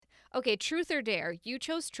Okay, truth or dare? You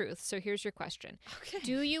chose truth, so here's your question. Okay.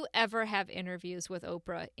 Do you ever have interviews with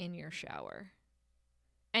Oprah in your shower?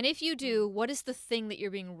 And if you do, what is the thing that you're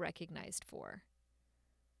being recognized for?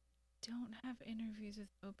 Don't have interviews with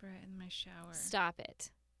Oprah in my shower. Stop it.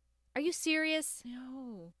 Are you serious?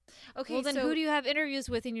 No. Okay, Well, then so who do you have interviews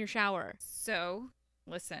with in your shower?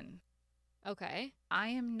 listen. Okay. I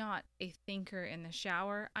am not a thinker in the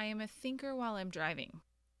shower. I am a thinker while I'm driving.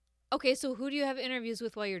 Okay, so who do you have interviews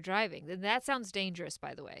with while you're driving? Then that sounds dangerous,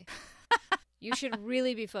 by the way. You should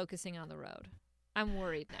really be focusing on the road. I'm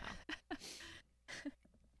worried now.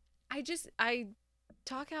 I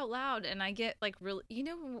talk out loud and I get like really,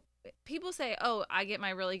 people say, "Oh, I get my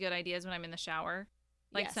really good ideas when I'm in the shower."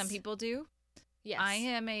 Like some Yes. people do. Yes.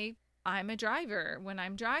 I'm a driver. When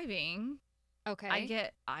I'm driving, Okay. I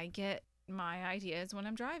get my ideas when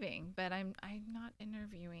I'm driving, but I'm not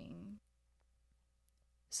interviewing.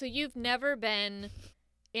 So you've never been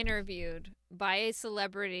interviewed by a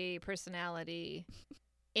celebrity personality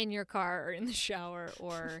in your car or in the shower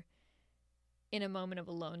or in a moment of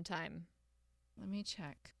alone time? Let me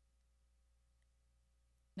check.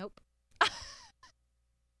 Nope.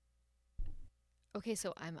 Okay,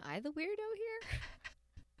 so am I the weirdo here?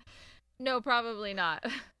 No, probably not.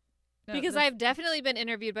 No, Because I've definitely been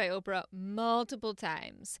interviewed by Oprah multiple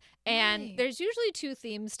times. And Right. there's usually two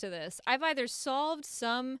themes to this. I've either solved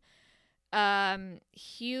some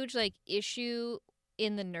huge like issue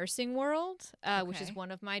in the nursing world, which is Okay.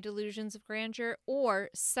 one of my delusions of grandeur, or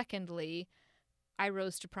secondly, I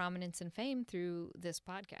rose to prominence and fame through this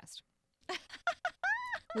podcast.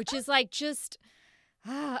 Which is like just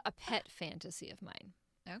a pet fantasy of mine.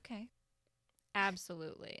 Okay.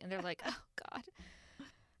 Absolutely. And they're like, oh, God,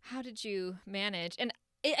 how did you manage? And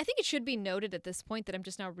I think it should be noted at this point that I'm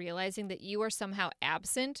just now realizing that you are somehow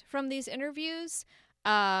absent from these interviews.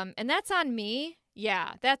 And that's on me.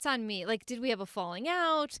 Yeah, that's on me. Like, did we have a falling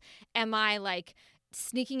out? Am I like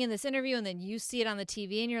sneaking in this interview and then you see it on the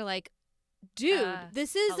TV and you're like, dude,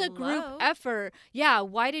 this is a group hello? effort. Yeah,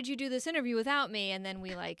 why did you do this interview without me? And then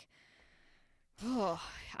we like, oh,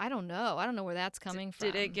 I don't know. I don't know where that's coming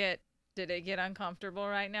from. Did it get uncomfortable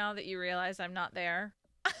right now that you realize I'm not there?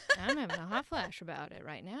 I'm having a hot flash about it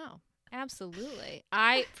right now. Absolutely.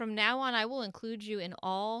 From now on I will include you in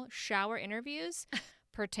all shower interviews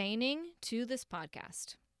pertaining to this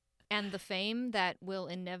podcast and the fame that will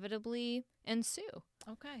inevitably ensue.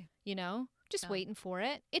 Okay. Just Yeah. waiting for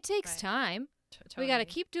it. It takes Right. time. Totally. We got to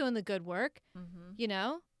keep doing the good work,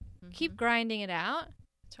 Mm-hmm. keep grinding it out,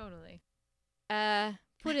 Totally.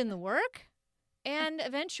 put in the work, and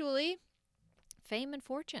eventually fame and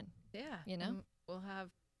fortune. Yeah. And we'll have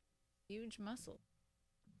huge muscle.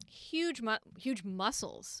 Huge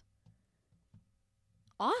muscles.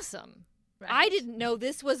 Awesome. Right? I didn't know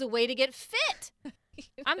this was a way to get fit.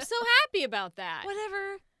 I'm so happy about that.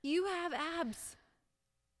 Whatever. You have abs.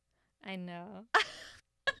 I know.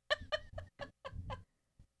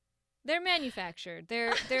 They're manufactured.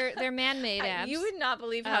 They're man-made abs. You would not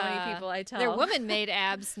believe how many people I tell. They're woman-made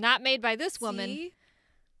abs, not made by this woman. See?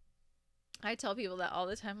 I tell people that all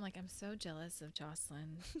the time. Like, I'm so jealous of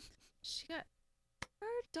Jocelyn. Her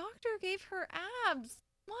doctor gave her abs.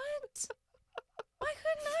 What? Why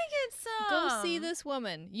couldn't I get some? Go see this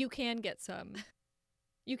woman. You can get some.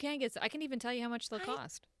 You can get some. I can even tell you how much they'll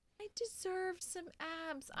cost. I deserve some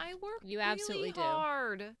abs. I work You absolutely really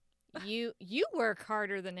hard. You work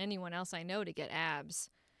harder than anyone else I know to get abs.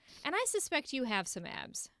 And I suspect you have some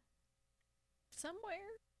abs. Somewhere.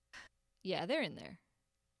 Yeah, they're in there.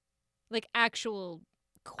 Like actual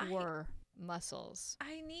core muscles.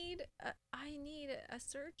 I need a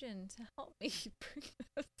surgeon to help me bring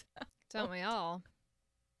those down. Don't we all?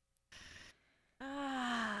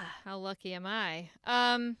 How lucky am I?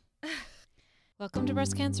 Welcome to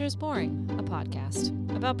Breast Cancer is Boring, a podcast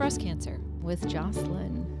about breast cancer with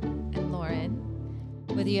Jocelyn And Lauren.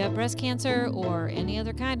 Whether you have breast cancer or any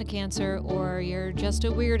other kind of cancer, or you're just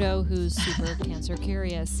a weirdo who's super cancer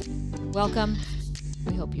curious, welcome.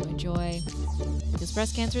 We hope you enjoy. Because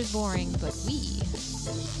breast cancer is boring, but we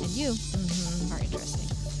and you are interesting.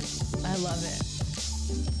 I love it.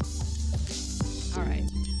 All right.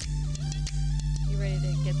 You ready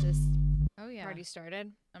to get this Oh yeah. party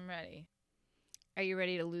started? I'm ready. Are you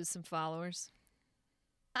ready to lose some followers?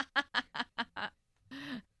 Are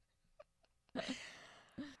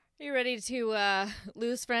you ready to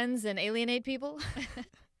lose friends and alienate people?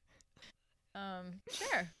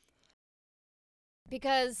 Sure.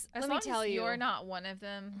 Because As let long me tell as you, you're not one of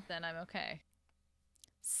them, then I'm okay.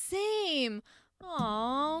 Same.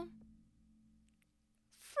 Aww.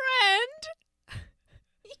 Friend.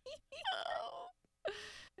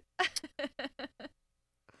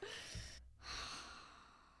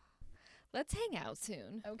 Let's hang out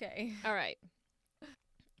soon. Okay. All right.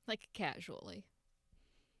 Like casually,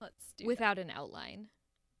 Let's do without an outline.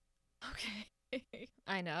 that. Okay.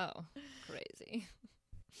 I know. Crazy.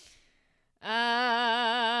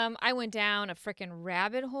 I went down a freaking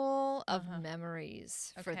rabbit hole of Uh-huh.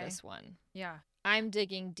 memories for Okay. this one. Yeah. I'm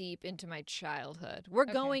digging deep into my childhood. We're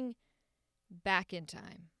Okay. going back in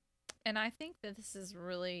time. And I think that this is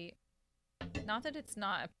really, not that it's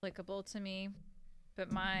not applicable to me, but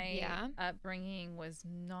my Yeah. upbringing was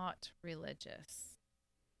not religious.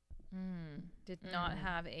 Did not Mm.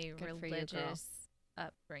 have a Good for you, girl. religious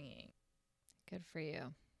upbringing. Good for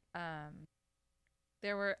you.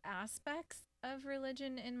 There were aspects of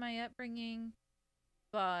religion in my upbringing,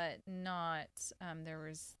 but not there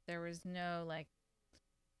was no like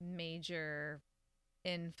major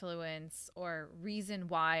influence or reason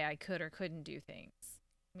why I could or couldn't do things,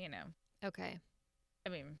 you know. Okay. I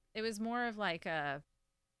mean, it was more of like a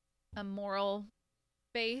moral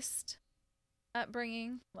based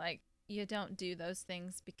upbringing, like you don't do those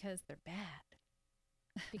things because they're bad.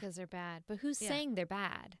 Because they're bad. But who's Yeah. saying they're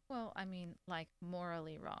bad? Well, I mean, like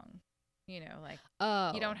morally wrong. You know, like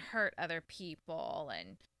Oh. you don't hurt other people,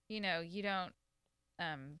 and you know, you don't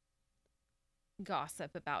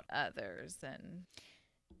gossip about others, and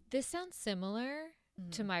This sounds similar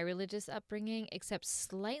to Mhm. my religious upbringing, except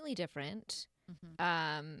slightly different.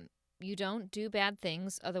 Mhm. You don't do bad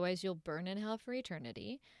things, otherwise you'll burn in hell for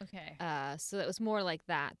eternity. Okay. So that was more like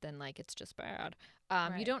that than like it's just bad. You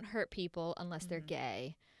Right. don't hurt people unless they're Mhm.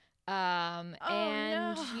 gay. Oh,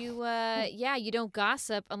 And no. you don't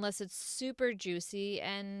gossip unless it's super juicy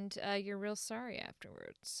and you're real sorry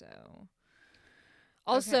afterwards. So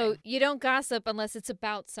also, Okay. you don't gossip unless it's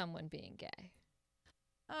about someone being gay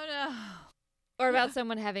Oh no. or about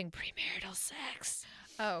someone having premarital sex.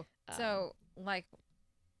 Oh, Um, so like,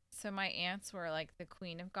 so my aunts were like the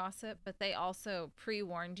queen of gossip, but they also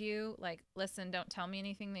pre-warned you, like, listen, don't tell me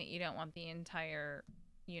anything that you don't want the entire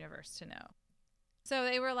universe to know. So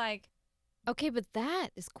they were like, Okay, but that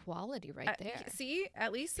is quality right there. see,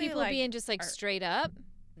 at least they People like, being just like are- straight up.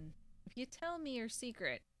 if you tell me your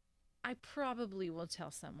secret, I probably will tell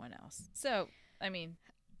someone else. So, I mean,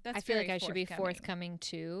 that's I feel like very I should be forthcoming. forthcoming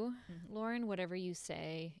too, Mhm. Lauren. Whatever you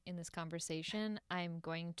say in this conversation, I'm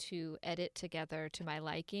going to edit together to my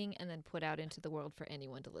liking and then put out into the world for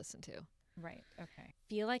anyone to listen to. Right. Okay.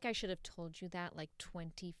 Feel like I should have told you that like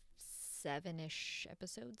 27-ish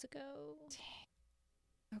episodes ago.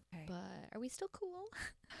 Okay. But are we still cool?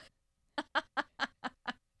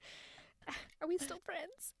 Are we still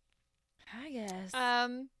friends? I guess.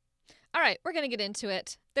 All right, we're going to get into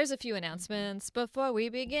it. There's a few announcements before we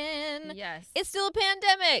begin. Yes. It's still a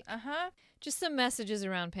pandemic. Uh-huh. Just some messages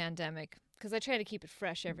around pandemic because I try to keep it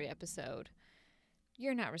fresh every episode.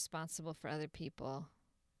 You're not responsible for other people.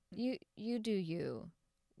 You do you.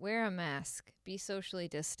 Wear a mask. Be socially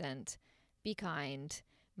distant. Be kind.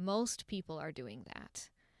 Most people are doing that.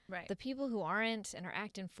 Right. The people who aren't and are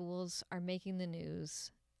acting fools are making the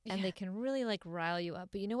news and Yeah. they can really like rile you up.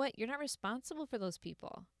 But you know what? You're not responsible for those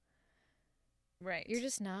people. Right. You're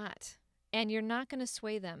just not. And you're not going to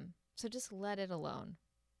sway them. So just let it alone.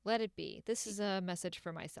 Let it be. This is a message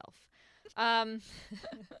for myself.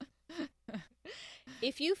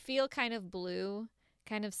 If you feel kind of blue,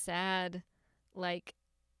 kind of sad, like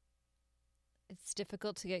it's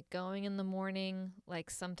difficult to get going in the morning, like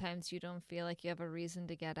sometimes you don't feel like you have a reason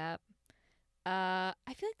to get up, I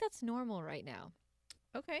feel like that's normal right now.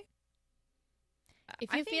 Okay. If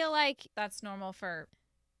I you think feel like that's normal for,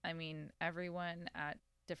 I mean, everyone at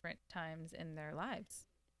different times in their lives.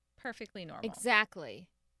 Perfectly normal. exactly,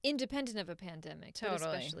 independent of a pandemic, but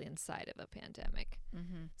Totally. especially inside of a pandemic.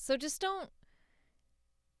 Mm-hmm. So just don't.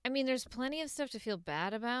 I mean, there's plenty of stuff to feel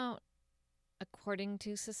bad about according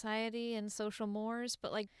to society and social mores,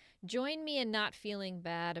 but like join me in not feeling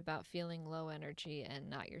bad about feeling low energy and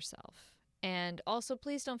not yourself. And also,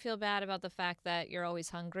 please don't feel bad about the fact that you're always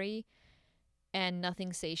hungry and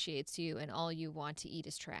nothing satiates you and all you want to eat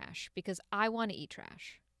is trash, because I want to eat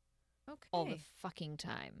trash Okay. all the fucking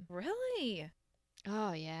time. Really?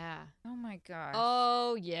 Oh, yeah. Oh my gosh.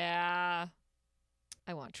 Oh, yeah.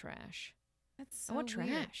 I want trash. That's so I want weird.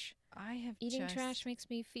 trash. I have Eating just... trash makes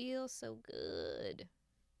me feel so good.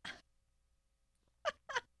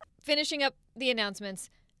 Finishing up the announcements.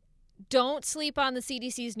 Don't sleep on the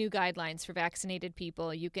CDC's new guidelines for vaccinated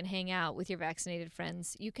people. You can hang out with your vaccinated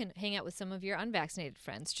friends. You can hang out with some of your unvaccinated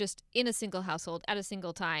friends, just in a single household at a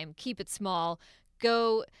single time. Keep it small.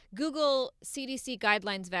 Go Google CDC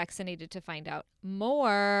guidelines vaccinated to find out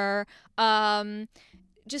more.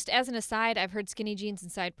 just as an aside, I've heard skinny jeans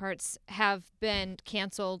and side parts have been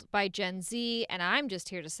canceled by Gen Z, and I'm just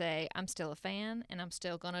here to say I'm still a fan, and I'm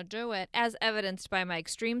still going to do it, as evidenced by my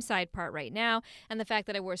extreme side part right now, and the fact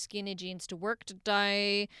that I wore skinny jeans to work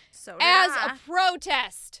today So did as I. a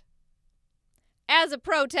protest. As a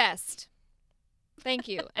protest. Thank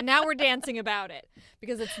you. And now we're dancing about it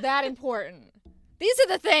because it's that important. These are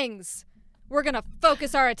the things we're going to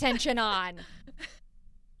focus our attention on.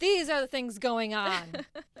 These are the things going on. Who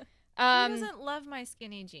doesn't love my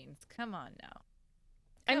skinny jeans? Come on now.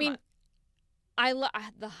 I Come mean,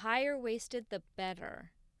 on. the higher waisted, the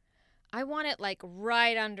better. I want it like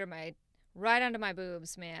right under my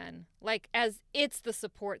boobs, man. Like as it's the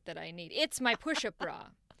support that I need. It's my push-up bra.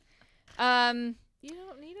 You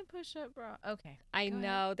don't need a push-up bra. Okay. I Go ahead.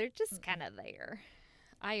 know they're just kind of there.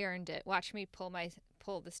 I earned it. Watch me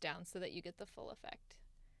pull this down so that you get the full effect.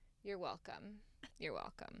 You're welcome. You're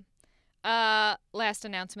welcome. Last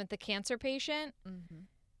announcement: the cancer patient,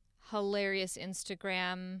 hilarious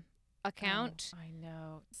Instagram account. Oh, I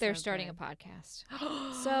know. They're So starting good. a podcast.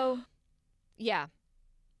 So, yeah,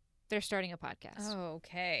 they're starting a podcast. Oh,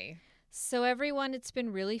 okay. So everyone, it's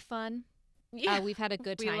been really fun. Yeah. We've had a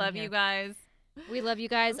good We time. love here. you guys. We love you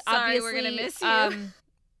guys. I'm sorry, Obviously, we're gonna miss you.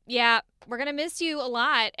 Yeah, we're gonna miss you a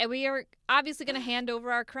lot, and we are obviously gonna hand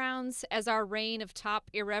over our crowns as our reign of top,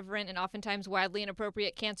 irreverent, and oftentimes wildly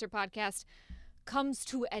inappropriate cancer podcast comes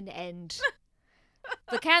to an end.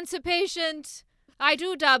 The cancer patient, I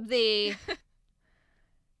do dub thee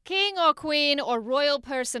king or queen or royal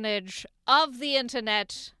personage of the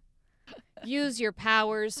internet. Use your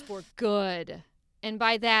powers for good, and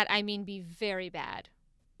by that I mean be very bad.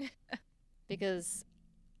 Because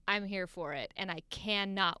I'm here for it, and I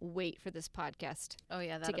cannot wait for this podcast Oh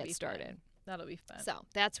yeah, to that'll get be started. Fun. That'll be fun. So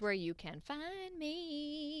that's where you can find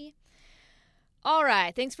me. All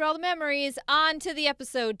right, thanks for all the memories. On to the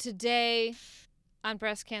episode today on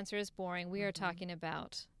Breast Cancer is Boring. We are talking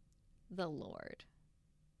about the Lord.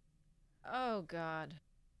 Oh God.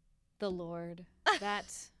 The Lord. That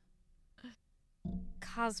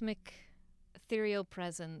cosmic ethereal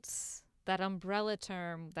presence. That umbrella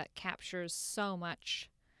term that captures so much.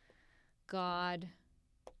 God,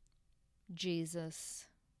 Jesus.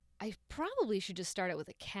 I probably should just start it with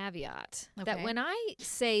a caveat that Okay. when I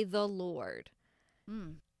say the Lord,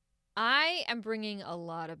 I am bringing a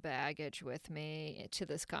lot of baggage with me to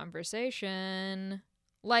this conversation.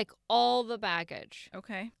 Like all the baggage.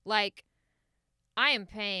 Okay. Like I am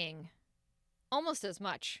paying almost as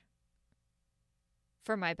much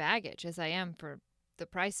for my baggage as I am for the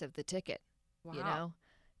price of the ticket. Wow. You know,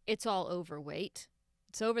 it's all overweight.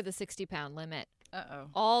 It's over the 60-pound limit. Uh-oh.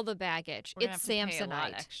 All the baggage. We're gonna It's have to pay a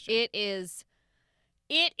lot Samsonite. extra.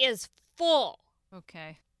 It is full.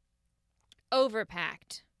 Okay.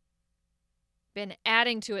 Overpacked. Been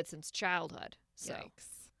adding to it since childhood. So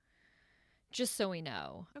Yikes. just so we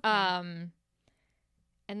know. Okay.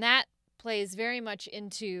 And that plays very much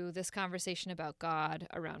into this conversation about God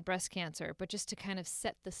around breast cancer, but just to kind of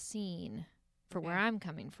set the scene for where Okay. I'm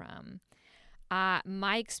coming from.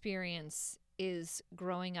 My experience is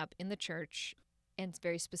growing up in the church, and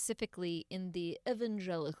very specifically in the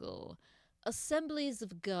evangelical Assemblies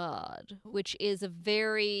of God, which is a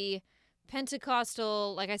very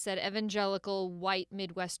Pentecostal, like I said, evangelical, white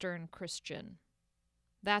Midwestern Christian.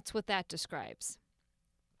 That's what that describes.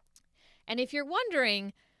 And if you're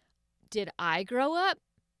wondering, did I grow up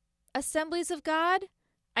Assemblies of God?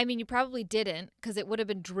 I mean, you probably didn't, because it would have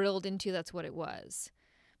been drilled into you that's what it was.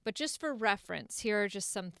 But just for reference, here are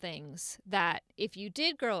just some things that if you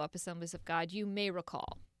did grow up Assemblies of God, you may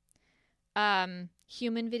recall. Human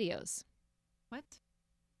videos. What?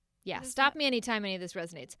 Yeah, What is stop that? me anytime any of this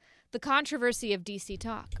resonates. The controversy of DC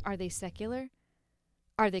Talk. Are they secular?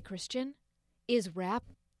 Are they Christian? Is rap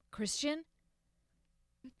Christian?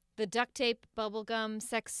 The duct tape, bubblegum,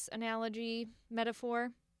 sex analogy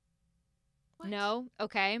metaphor? What? No?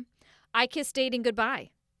 Okay. I Kissed Dating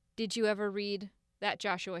Goodbye. Did you ever read that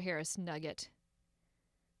Joshua Harris nugget?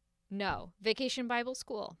 No. Vacation Bible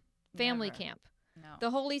School. Family Never. Camp. No.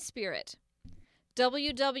 The Holy Spirit.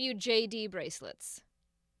 WWJD bracelets.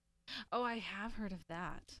 Oh, I have heard of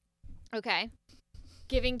that. Okay.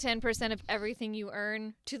 Giving 10% of everything you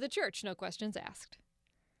earn to the church, no questions asked.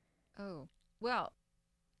 Oh. Well,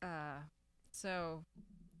 so,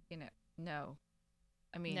 no.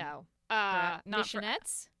 I mean, No. not for-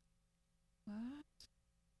 Missionettes? What?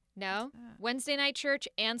 No. What's that? Wednesday night church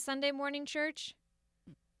and Sunday morning church?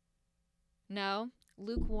 No.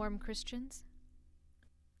 Lukewarm Christians?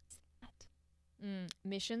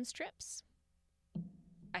 Missions trips?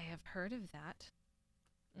 I have heard of that.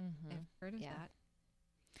 Mm-hmm. I've heard of Yeah. that.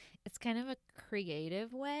 It's kind of a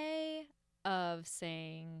creative way of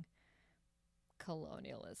saying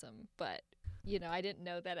colonialism, but I didn't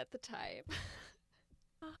know that at the time.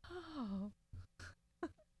 Oh.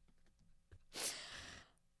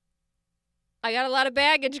 I got a lot of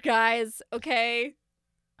baggage, guys, okay?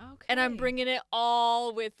 Okay. And I'm bringing it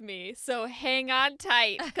all with me. So hang on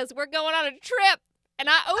tight because we're going on a trip and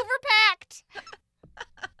I overpacked.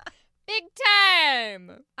 Big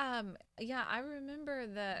time. Yeah, I remember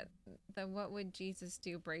the What Would Jesus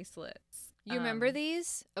Do bracelets. You remember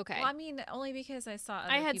these? Okay. Well, I mean, only because I saw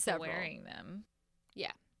other I had people several. wearing them.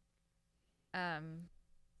 Yeah.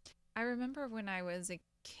 I remember when I was a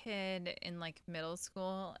kid in like middle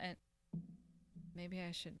school, and maybe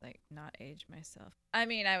I should like not age myself. I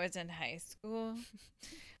mean, I was in high school.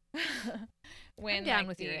 When I'm down like,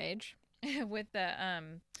 with your age. with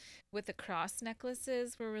the cross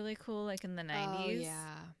necklaces were really cool, like in the 90s. Oh,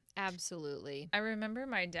 yeah. Absolutely. I remember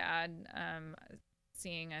my dad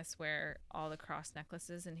seeing us wear all the cross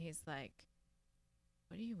necklaces, and he's like,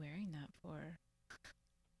 "What are you wearing that for?"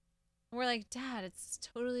 We're like, "Dad, it's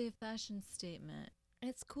totally a fashion statement."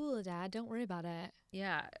 It's cool, Dad. Don't worry about it.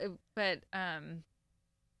 Yeah, but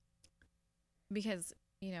because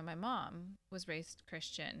my mom was raised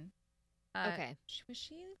Christian. Okay. Was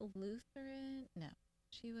she Lutheran? No,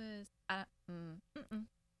 she was. I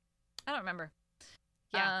don't remember.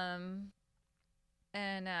 Yeah.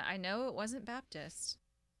 And I know it wasn't Baptist.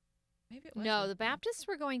 Maybe it was. No, the Lutheran. Baptists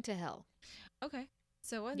were going to hell. Okay,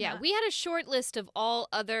 so it wasn't Yeah, that. we had a short list of all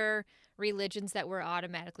other religions that were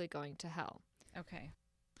automatically going to hell. Okay.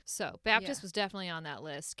 So Baptist Yeah. was definitely on that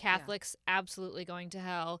list. Catholics absolutely going to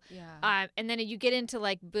hell. Yeah. And then you get into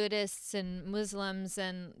like Buddhists and Muslims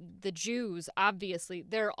and the Jews. Obviously,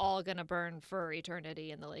 they're all gonna burn for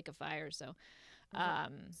eternity in the lake of fire. So,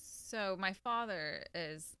 So my father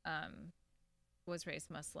was raised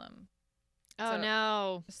Muslim. oh So-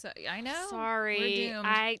 no, So I know. sorry, We're doomed.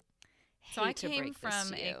 I So I hate to came break this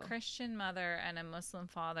from to a you. Christian mother and a Muslim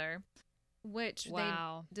father, which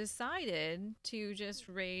Wow. they decided to just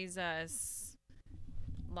raise us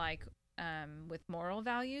like with moral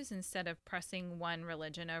values instead of pressing one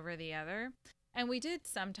religion over the other. And we did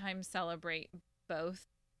sometimes celebrate both,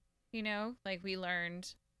 like we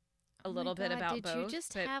learned a Oh my little bit God, about did both. you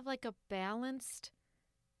just but- have like a balanced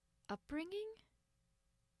upbringing?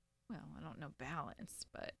 well, I don't know balance,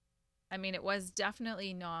 but I mean, it was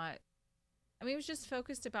definitely not. I mean, it was just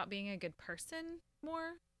focused about being a good person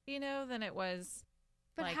more, than it was.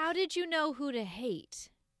 But like, how did you know who to hate?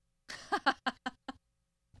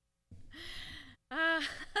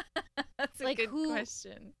 That's a Like, good who-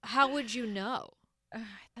 question. How would you know?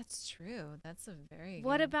 That's true. That's a very.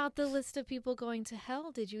 What good... about the list of people going to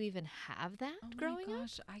hell? Did you even have that Oh growing my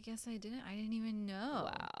gosh! I guess I didn't. I didn't even know.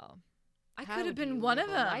 up? Wow. I How could have do been you one live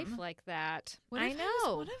of a them. life like that. What I if was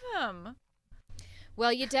know. one of them.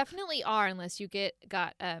 Well, you definitely are unless you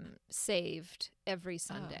got saved every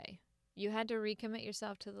Sunday. You had to recommit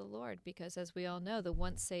yourself to the Lord because, as we all know, the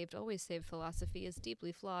once saved, always saved philosophy is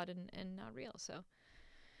deeply flawed and not real. So,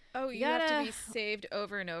 Oh, You you have to gotta- be saved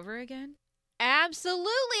over and over again.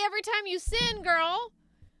 absolutely, every time you sin, girl.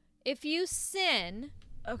 If you sin,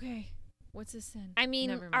 Okay. What's a sin? I mean,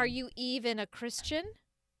 Never are mind. you even a Christian?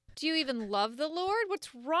 Do you even love the Lord?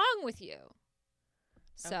 What's wrong with you?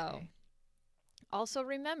 So, Okay. also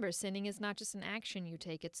remember, sinning is not just an action you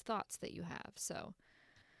take, it's thoughts that you have. So,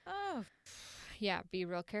 Oh. yeah, be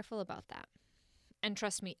real careful about that. And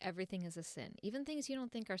trust me, everything is a sin. Even things you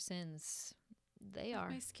don't think are sins, they Like are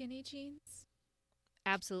my skinny jeans.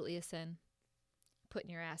 absolutely a sin. Putting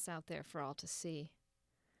your ass out there for all to see.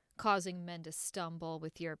 Causing men to stumble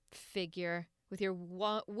with your figure, with your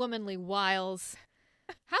womanly wiles.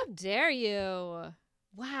 How dare you?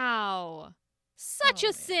 Wow. Such Oh,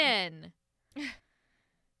 a sin.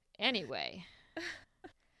 Anyway.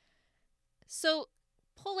 So,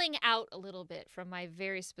 pulling out a little bit from my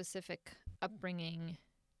very specific upbringing,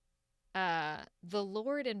 the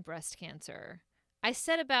Lord and breast cancer, I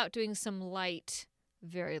set about doing some light,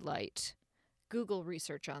 very light, Google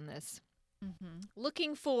research on this. Mm-hmm.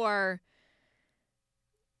 Looking for,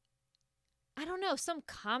 I don't know, some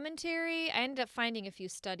commentary. I ended up finding a few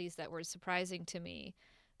studies that were surprising to me.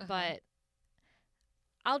 But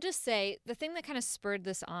I'll just say the thing that kind of spurred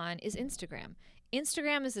this on is Instagram.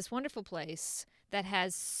 Instagram is this wonderful place that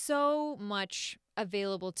has so much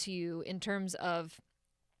available to you in terms of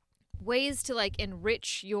ways to like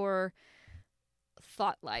enrich your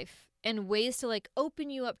thought life and ways to like open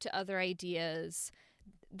you up to other ideas.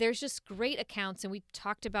 There's just great accounts, and we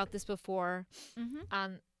talked about this before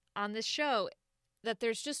Mm-hmm. on this show. that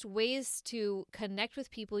there's just ways to connect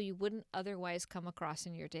with people you wouldn't otherwise come across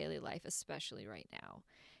in your daily life, especially right now.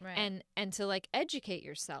 Right. And to like educate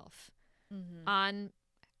yourself Mm-hmm. on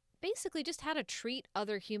basically just how to treat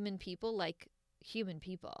other human people like human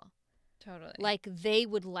people. Totally. Like they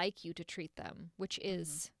would like you to treat them, which Mm-hmm.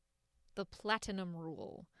 is the platinum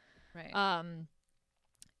rule. Right.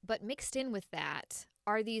 But mixed in with that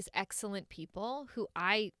are these excellent people who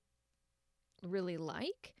I really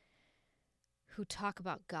like, who talk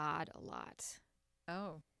about God a lot.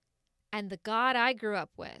 Oh. And the God I grew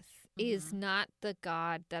up with is Mhm. not the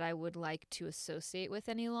God that I would like to associate with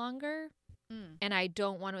any longer. Mm. And I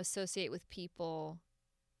don't want to associate with people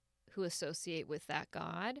who associate with that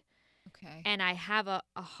God. Okay. And I have a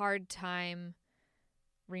hard time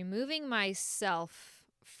removing myself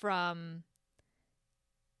from.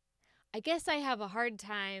 I guess I have a hard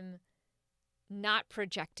time not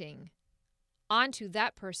projecting onto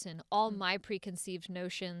that person all Mm. my preconceived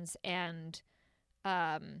notions and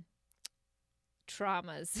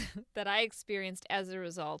traumas that I experienced as a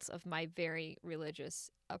result of my very religious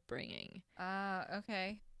upbringing.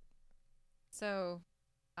 Okay. So,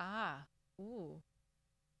 ooh.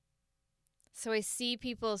 So I see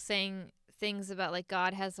people saying things about like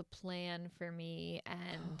God has a plan for me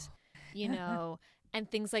and, you know, and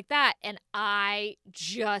things like that. And I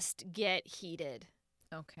just get heated.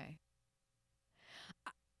 Okay.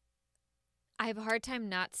 I have a hard time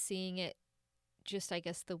not seeing it just, I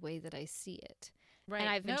guess, the way that I see it. Right. And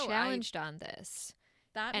I've been No, challenged on this.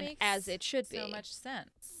 that And makes as it should so be. much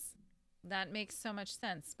sense. That makes so much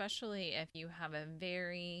sense, especially if you have a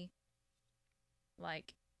very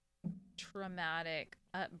like traumatic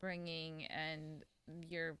upbringing and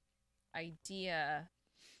your idea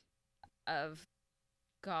of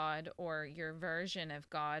God or your version of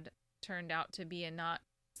God turned out to be a not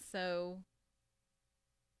so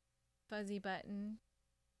fuzzy button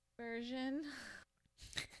version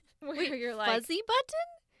where Wait, you're like, fuzzy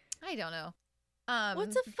button? I don't know.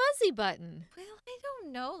 What's a fuzzy button? Well, I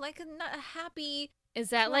don't know, like a happy Is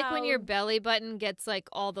that like when your cloud. belly button gets like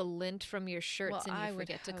all the lint from your shirts Well, and I you would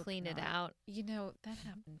forget to hope clean it not. out? You know, that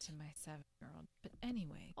happened to my 7-year-old. But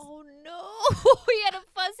anyways, Oh no, he had a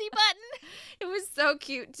fuzzy button. it was so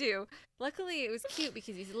cute too. Luckily, it was cute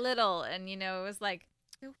because he's little, and it was like,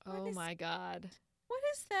 Oh my God. what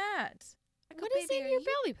is that? I go, What is baby, in your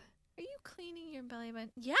belly button? are you cleaning your belly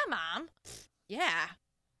button? Yeah, mom. Yeah.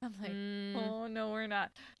 I'm like, oh no, we're not.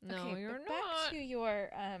 No, Okay, you're but back not. to your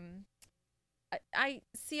I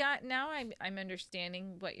see. Now I'm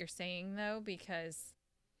understanding what you're saying though, because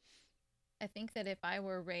I think that if I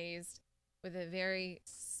were raised with a very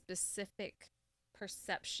specific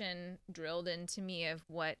perception drilled into me of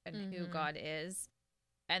what and who God is,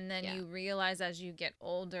 and then Yeah. you realize as you get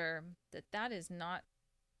older that that is not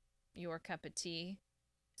your cup of tea,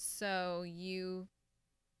 so you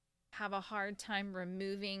have a hard time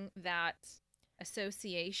removing that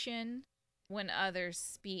association when others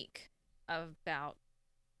speak about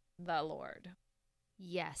the Lord.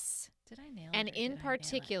 Yes. Did I nail it? And or in did I nail it?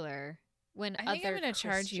 particular, when I other think I'm going to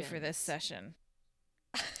charge you for this Christians- session.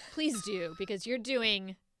 Please do, because you're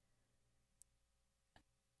doing.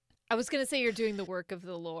 I was going to say you're doing the work of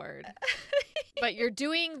the Lord, but you're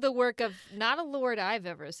doing the work of not a Lord I've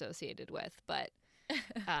ever associated with, but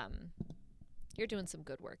you're doing some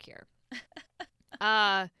good work here.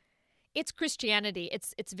 It's Christianity.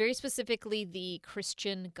 It's very specifically the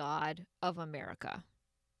Christian God of America.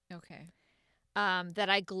 Okay. That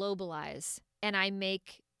I globalize and I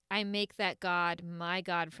make that God my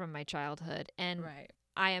God from my childhood. And Right.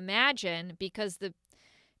 I imagine because the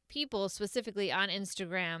people specifically on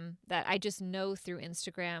Instagram that I just know through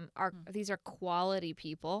Instagram are these are quality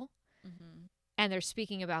people Mm-hmm. and they're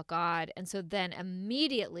speaking about God. And so then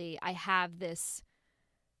immediately I have this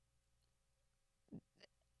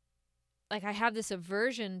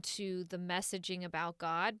aversion to the messaging about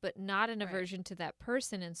God, but not an Right. aversion to that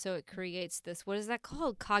person. And so it creates this, what is that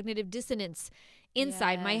called? Cognitive dissonance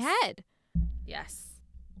inside my head. Yes.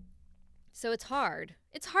 So it's hard.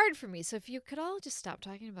 It's hard for me. So if you could all just stop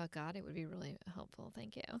talking about God, it would be really helpful.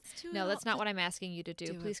 Thank you. No, that's not what I'm asking you to do.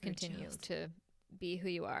 do it Please for continue Jill. to be who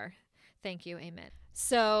you are. Thank you. Amen.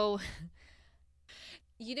 So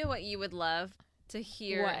You know what you would love to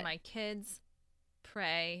hear What? my kids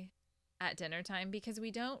pray at dinner time, because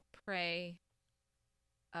we don't pray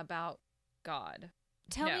about God.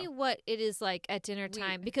 tell No. me what it is like at dinner We-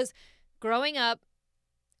 time, because growing up,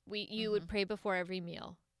 you would Mhm. pray before every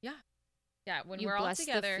meal. Yeah, when you we're all bless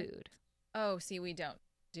together. the food. Oh, see, we don't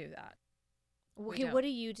do that. We Okay, don't what do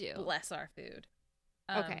you do? bless our food.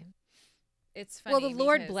 Okay. It's funny. Well, the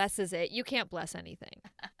Lord because- blesses it. You can't bless anything.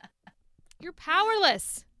 You're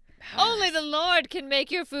powerless. Only the Lord can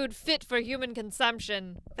make your food fit for human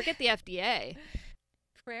consumption. Forget the FDA.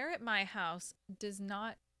 Prayer at my house does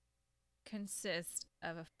not consist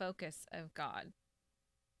of a focus of God.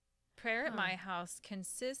 Prayer at my house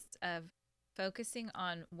consists of focusing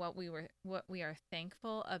on what we are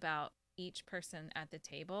thankful about each person at the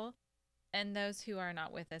table and those who are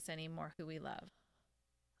not with us anymore who we love.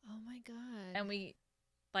 Oh my God. And we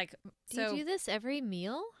like Do you do this every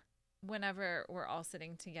meal? Whenever we're all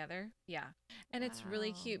sitting together. Yeah. And it's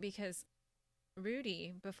really cute because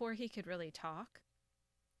Rudy, before he could really talk,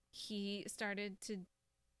 he started to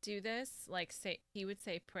do this, like he would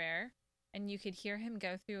say prayer, and you could hear him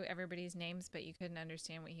go through everybody's names, but you couldn't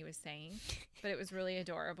understand what he was saying. But it was really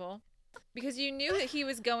adorable because you knew that he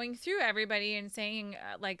was going through everybody and saying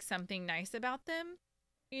like something nice about them.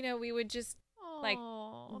 You know, we would just like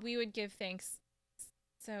we would give thanks.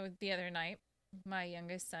 So the other night, my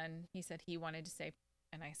youngest son, he said he wanted to say,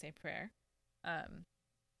 and I say prayer,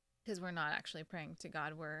 because we're not actually praying to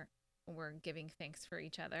God. We're giving thanks for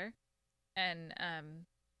each other, and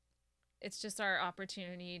it's just our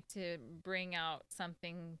opportunity to bring out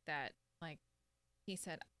something that, like, he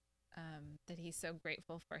said, that he's so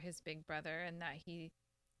grateful for his big brother and that he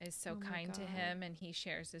is so kind to him and he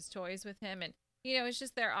shares his toys with him, and you know, it's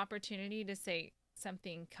just their opportunity to say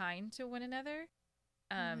something kind to one another.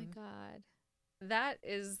 Oh my God. That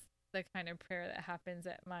is the kind of prayer that happens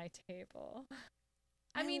at my table.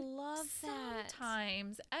 I mean, love that.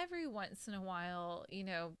 Sometimes, every once in a while, you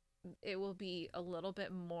know, it will be a little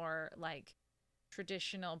bit more like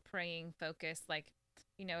traditional praying focus. Like,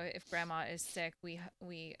 you know, if grandma is sick, we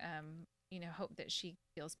you know, hope that she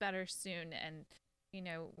feels better soon, and you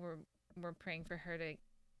know, we're praying for her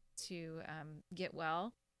to get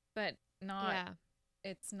well, but not. Yeah.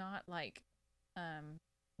 It's not like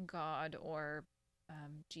God or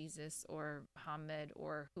Jesus or Muhammad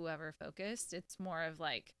or whoever focused. It's more of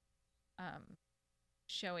like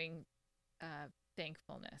showing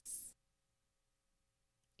thankfulness.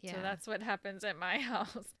 Yeah. So that's what happens at my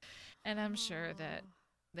house. And I'm sure that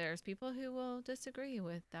there's people who will disagree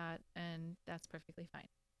with that, and that's perfectly fine.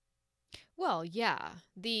 Well, yeah.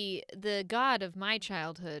 The God of my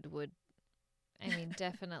childhood would, I mean,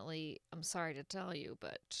 definitely, I'm sorry to tell you,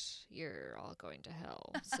 but you're all going to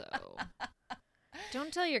hell. So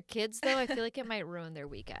don't tell your kids, though. I feel like it might ruin their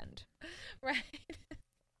weekend. Right.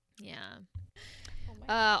 Yeah. Oh my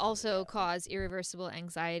gosh, Also cause irreversible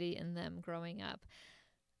anxiety in them growing up.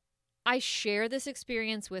 I share this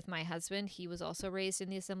experience with my husband. He was also raised in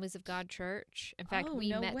the Assemblies of God Church. In fact, we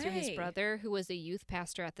met through his brother, who was a youth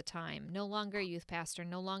pastor at the time. No longer a youth pastor,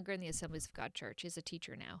 no longer in the Assemblies of God Church. He's a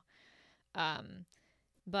teacher now.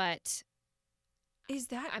 But is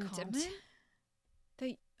that common?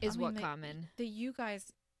 Common? That you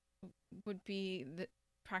guys would be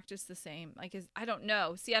practice the same. Like, I don't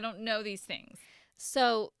know. See, I don't know these things.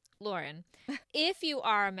 So, Lauren, if you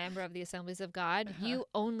are a member of the Assemblies of God, you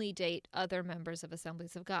only date other members of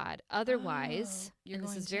Assemblies of God. Otherwise, and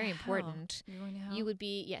this is very important, you would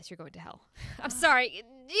be, yes, you're going to hell. I'm sorry.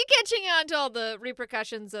 You're catching on to all the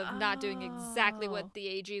repercussions of not doing exactly what the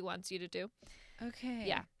AG wants you to do. Okay.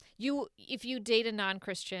 Yeah. If you date a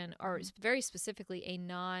non-Christian, or very specifically a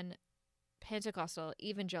non-Pentecostal,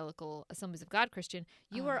 evangelical, Assemblies of God Christian,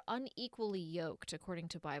 you are unequally yoked according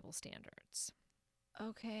to Bible standards.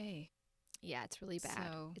 Okay. Yeah, it's really bad.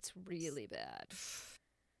 It's really bad.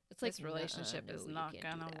 It's like this relationship is not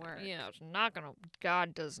gonna work. Yeah, it's not gonna.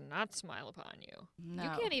 God does not smile upon you. No. You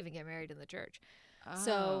can't even get married in the church. Oh.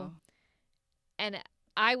 So, and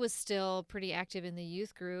I was still pretty active in the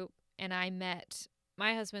youth group, and I met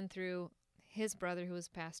my husband through his brother, who was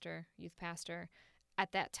pastor, youth pastor.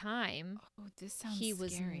 At that time, this sounds he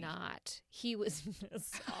was scary. not. He was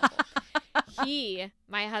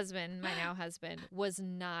my husband, my now husband, was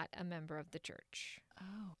not a member of the church.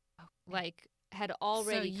 Oh, okay. Like, had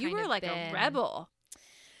already. So you were like a rebel.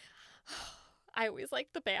 I always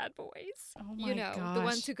liked the bad boys. Oh my gosh. The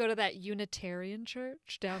ones who go to that Unitarian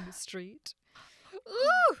church down the street.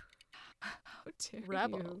 Ooh, how dare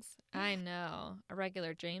rebels! You. I know. A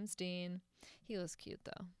regular James Dean. He was cute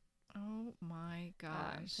though. Oh my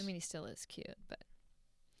gosh. I mean, he still is cute, but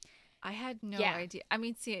I had no idea. I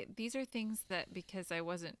mean, see, these are things that because I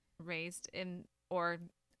wasn't raised in or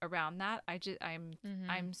around that, I'm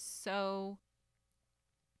so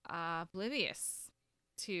oblivious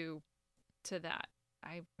to that.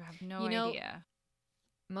 I have no idea.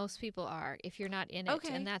 Most people are if you're not in it,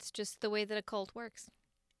 and that's just the way that a cult works.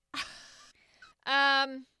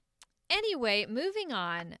 Anyway, moving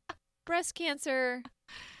on. Breast cancer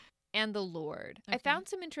and the Lord. I found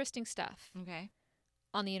some interesting stuff. Okay.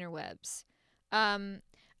 on the interwebs.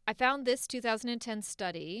 I found this 2010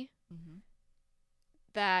 study Mm-hmm.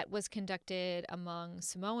 that was conducted among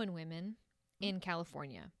Samoan women in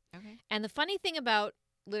California. Okay. And the funny thing about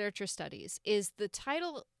literature studies is the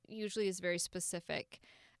title usually is very specific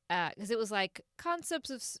because it was like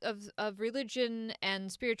concepts of religion and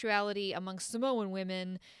spirituality among Samoan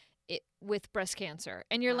women with breast cancer.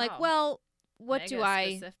 And you're like, Wow. well, what do Mega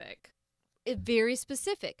I... specific. Very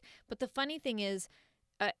specific. But the funny thing is,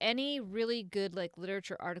 any really good like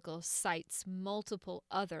literature article cites multiple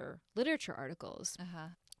other literature articles. Uh-huh.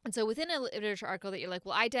 And so within a literature article that you're like,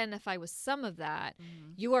 well, identify with some of that,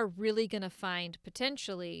 Mm-hmm. you are really going to find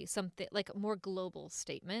potentially something like more global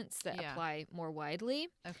statements that Yeah. apply more widely.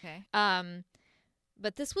 Okay.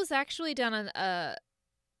 But this was actually done on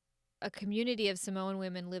a community of Samoan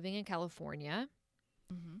women living in California.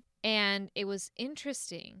 Mm-hmm. And it was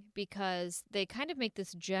interesting because they kind of make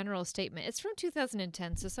this general statement. It's from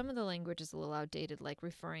 2010, so some of the language is a little outdated, like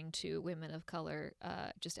referring to women of color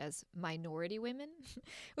just as minority women,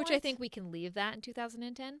 which I What? think we can leave that in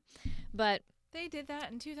 2010. But They did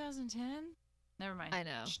that in 2010? Never mind. I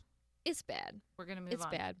know. Shh, It's bad. we're going to move It's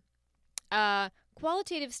on. bad.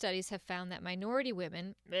 Qualitative studies have found that minority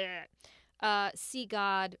women see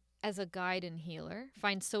God as a guide and healer,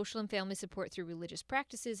 find social and family support through religious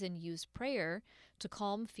practices, and use prayer to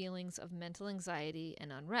calm feelings of mental anxiety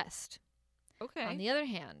and unrest. Okay. On the other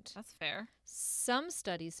hand, That's fair. some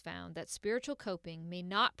studies found that spiritual coping may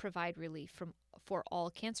not provide relief for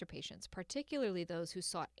all cancer patients, particularly those who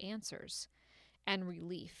sought answers and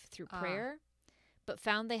relief through prayer, but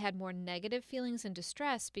found they had more negative feelings and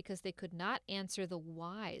distress because they could not answer the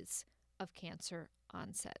whys of cancer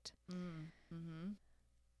onset. Mm-hmm.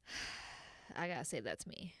 I gotta say, that's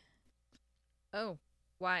me. Oh,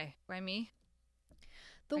 why? Why me?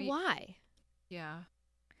 The Are you- why. Yeah.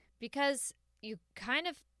 Because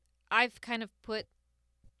I've kind of put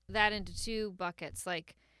that into two buckets.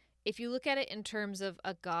 Like, if you look at it in terms of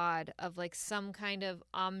a god, of like some kind of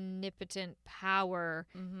omnipotent power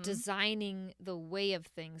Mm-hmm. designing the way of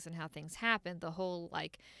things and how things happen, the whole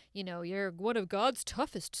like, you're one of God's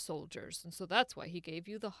toughest soldiers, and so that's why he gave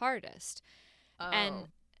you the hardest. And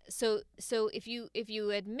so if you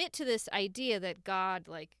admit to this idea that God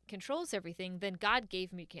like controls everything, then God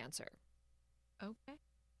gave me cancer. Okay.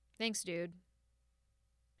 Thanks, dude.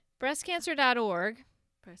 Breastcancer.org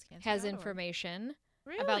Breast cancer. has information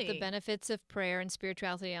really? about the benefits of prayer and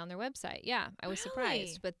spirituality on their website. Yeah, I was Really?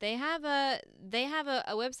 surprised, but they have a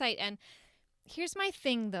website. And here's my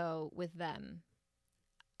thing though with them.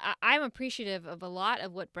 I'm appreciative of a lot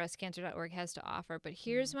of what breastcancer.org has to offer, but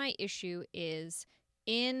here's my issue is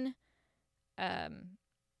in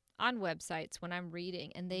on websites when I'm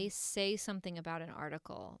reading and they say something about an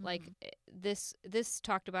article. Like this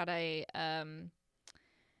talked about a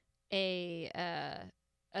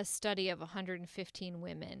study of 115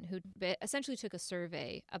 women who essentially took a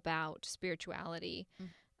survey about spirituality.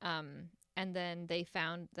 And then they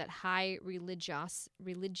found that high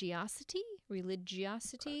religiosity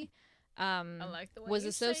I like the way was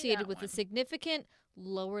you say associated that with a one. significant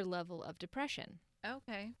lower level of depression.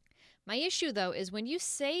 Okay. My issue, though, is when you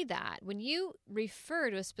say that, when you refer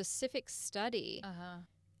to a specific study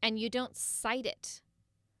and you don't cite it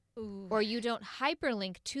Ooh. or you don't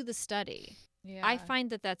hyperlink to the study, Yeah. I find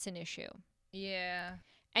that that's an issue. Yeah.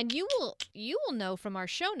 And you will know from our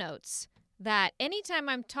show notes that anytime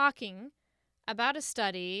I'm talking about a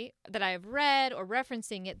study that I have read or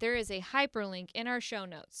referencing it, there is a hyperlink in our show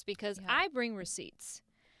notes because Yeah. I bring receipts.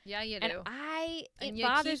 Yeah, you And do. it you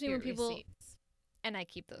bothers keep me when your people receipts. and I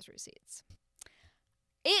keep those receipts.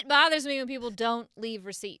 It bothers me when people don't leave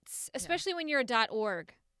receipts, especially when you're a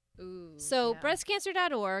 .org. Ooh. So yeah.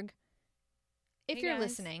 breastcancer.org, if Hey, you're guys.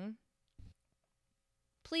 listening,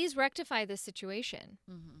 please rectify this situation.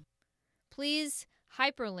 Mm-hmm. Please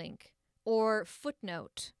hyperlink or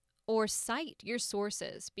footnote or cite your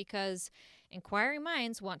sources because inquiring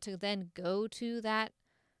minds want to then go to that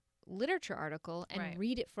literature article and Right.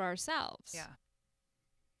 read it for ourselves. Yeah.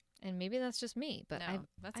 And maybe that's just me, but No,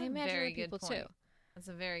 that's I a imagine very other good people point. too. That's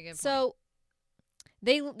a very good point. So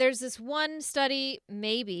there's this one study,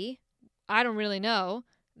 maybe, I don't really know,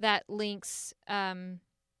 that links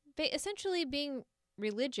essentially being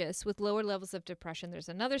religious with lower levels of depression. There's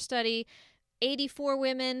another study, 84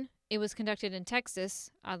 women. It was conducted in Texas,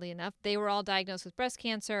 oddly enough. They were all diagnosed with breast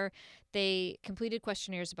cancer. They completed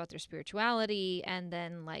questionnaires about their spirituality and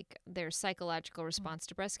then like their psychological response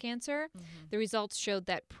to breast cancer. Mm-hmm. The results showed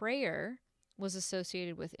that prayer was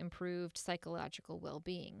associated with improved psychological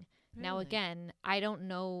well-being. Now, Really? again, I don't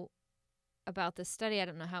know about this study. I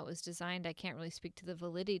don't know how it was designed. I can't really speak to the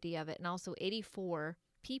validity of it. And also 84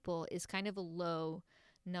 people is kind of a low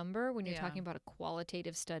number when you're Yeah. talking about a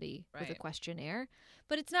qualitative study with a Right. questionnaire,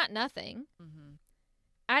 but it's not nothing. Mm-hmm.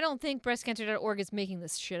 I don't think breastcancer.org is making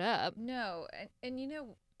this shit up. No, and you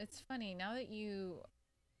know, it's funny now that you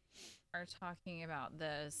are talking about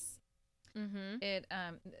this. Mm-hmm. It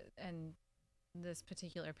and this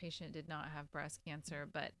particular patient did not have breast cancer,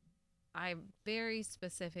 but I very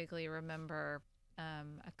specifically remember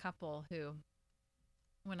a couple who,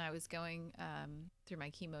 when I was going through my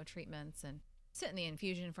chemo treatments and sitting the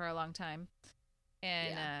infusion for a long time,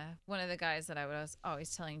 and one of the guys that I was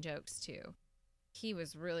always telling jokes to, he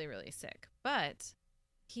was really, really sick, but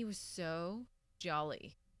he was so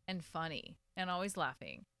jolly and funny and always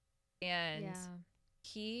laughing. And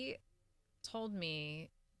he told me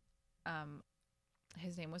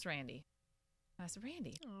his name was Randy. I said,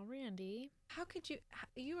 Randy, Oh, Randy. how could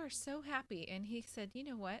you are so happy. And he said, you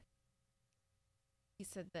know what? He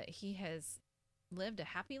said that he has lived a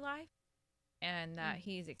happy life and that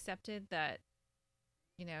he's accepted that,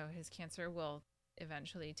 you know, his cancer will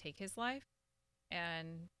eventually take his life.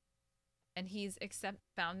 And he's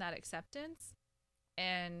found that acceptance,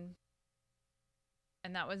 and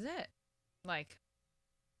that was it. Like,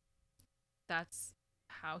 that's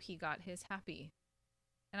how he got his happy.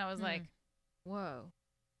 And I was like, whoa,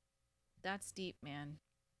 that's deep, man.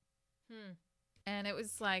 And it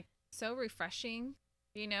was like so refreshing,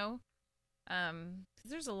 you know, 'cause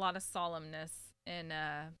there's a lot of solemnness in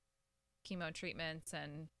chemo treatments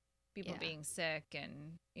and people being sick,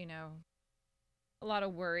 and, you know, a lot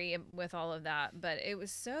of worry with all of that. But it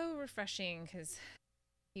was so refreshing because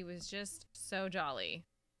he was just so jolly.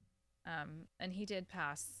 And he did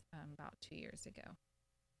pass about 2 years ago.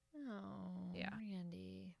 Oh, Yeah.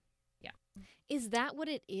 Randy. Yeah. Is that what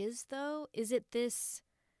it is, though? Is it this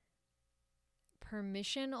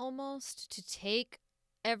permission almost to take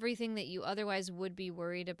everything that you otherwise would be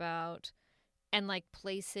worried about and like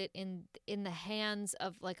place it in the hands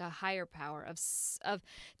of like a higher power of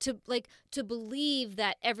to believe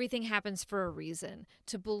that everything happens for a reason,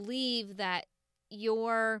 to believe that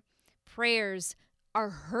your prayers are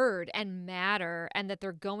heard and matter and that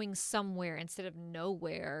they're going somewhere instead of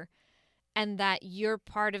nowhere, and that you're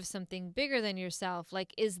part of something bigger than yourself?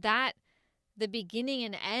 Like, is that the beginning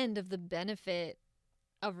and end of the benefit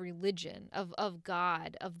of religion, of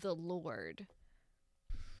God, of the Lord?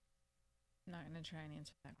 I'm not going to try and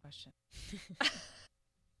answer that question.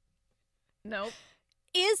 Nope.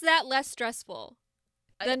 Is that less stressful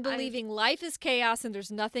than believing life is chaos and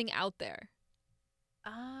there's nothing out there?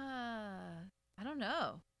 I don't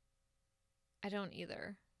know. I don't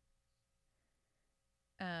either.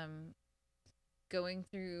 Going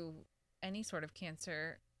through any sort of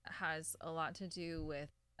cancer has a lot to do with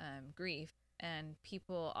grief, and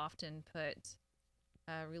people often put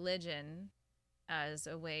religion as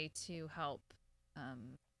a way to help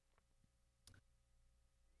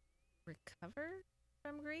recover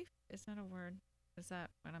from grief. Is that a word? Is that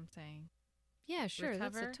what I'm saying? Yeah, sure.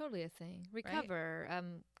 Recover? That's totally a thing. Recover,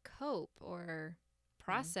 cope, or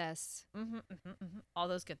process. All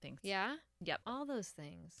those good things. Yeah? Yep. All those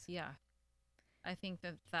things. Yeah. I think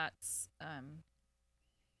that's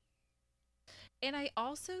and I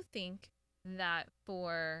also think that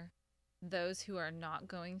for those who are not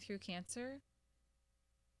going through cancer,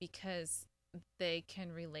 because they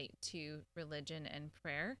can relate to religion and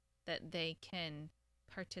prayer, that they can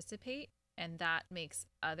participate, and that makes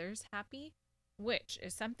others happy, which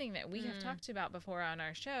is something that we have talked about before on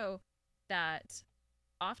our show, that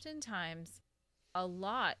oftentimes a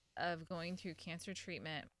lot of going through cancer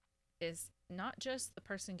treatment is not just the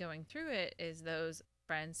person going through it, is those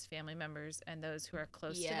friends, family members, and those who are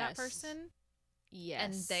close to that person. Yes.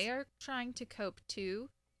 And they are trying to cope too.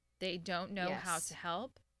 They don't know how to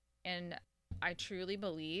help. And I truly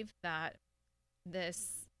believe that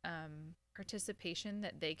this participation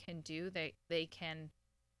that they can do, they can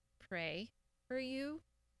pray for you,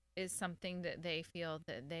 is something that they feel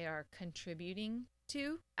that they are contributing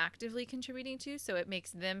to, actively contributing to. So it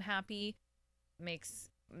makes them happy, makes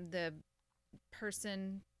the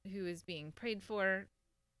person who is being prayed for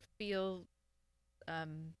feel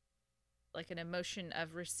like an emotion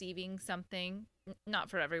of receiving something. Not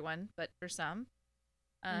for everyone, but for some.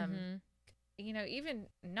 You know, even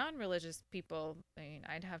non-religious people, I mean,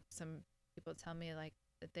 I'd have some people tell me like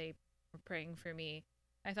that they were praying for me.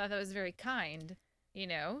 I thought that was very kind, you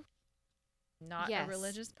know, not a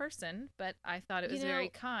religious person, but I thought it was very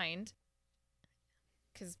kind,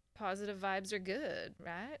 because positive vibes are good,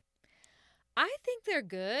 right? I think they're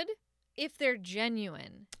good if they're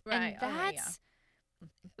genuine. Right. And that's,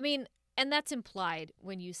 I mean, and that's implied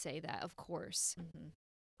when you say that, of course.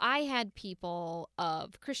 I had people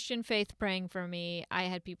of Christian faith praying for me. I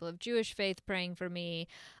had people of Jewish faith praying for me.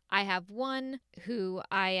 I have one who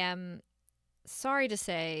I am sorry to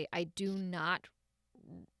say I do not,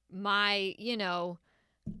 my,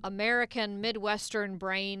 American Midwestern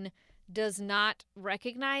brain does not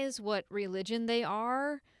recognize what religion they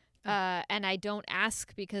are. And I don't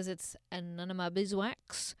ask because it's none of my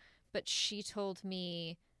beeswax. But she told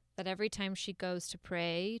me that every time she goes to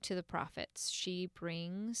pray to the prophets, she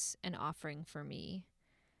brings an offering for me.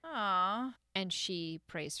 Aw. And she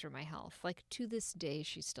prays for my health. Like, to this day,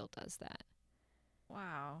 she still does that.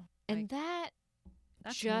 Wow. And that's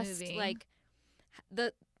just moving. like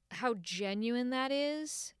how genuine that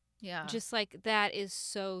is. Yeah. Just like that's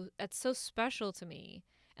so special to me.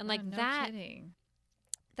 And like no that kidding.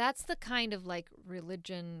 that's the kind of like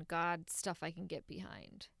religion, God stuff I can get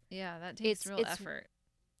behind. Yeah, that takes real effort.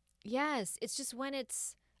 Yes, it's just when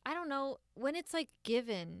it's, I don't know, when it's like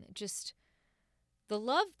given, just the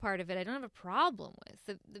love part of it I don't have a problem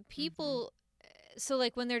with. The people, so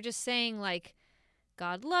like when they're just saying like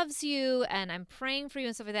God loves you and I'm praying for you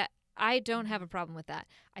and stuff like that, I don't have a problem with that.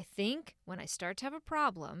 I think when I start to have a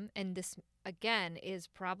problem, and this again is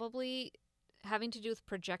probably having to do with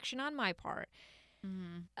projection on my part,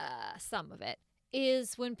 some of it,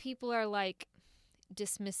 is when people are like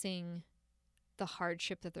dismissing the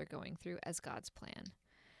hardship that they're going through as God's plan.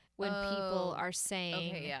 When people are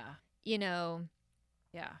saying, okay, yeah.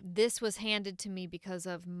 Yeah, this was handed to me because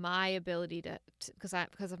of my ability because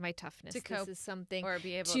of my toughness. To cope, this is something or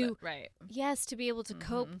be able to right. Yes, to be able to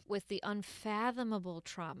cope with the unfathomable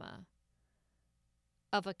trauma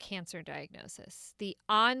of a cancer diagnosis, the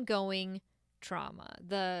ongoing trauma.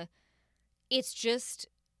 It's just,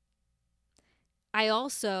 I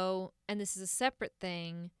also, and this is a separate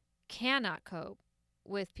thing, cannot cope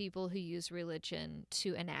with people who use religion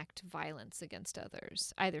to enact violence against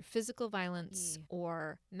others, either physical violence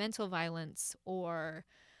or mental violence or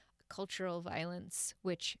cultural violence,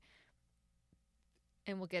 which,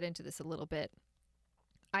 and we'll get into this a little bit,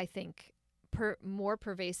 I think more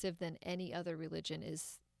pervasive than any other religion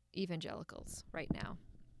is evangelicals right now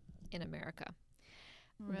in America.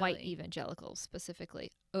 Really? White evangelicals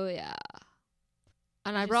specifically. Oh, yeah.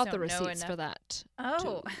 And I brought the receipts for that.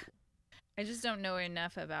 Oh, I just don't know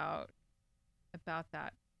enough about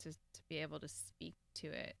that to be able to speak to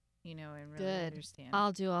it, and really understand.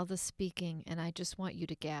 I'll do all the speaking, and I just want you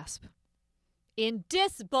to gasp in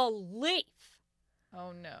disbelief.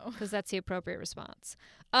 Oh, no. Because that's the appropriate response.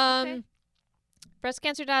 Okay.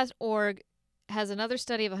 BreastCancer.org has another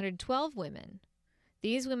study of 112 women.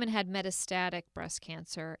 These women had metastatic breast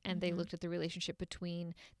cancer, and they looked at the relationship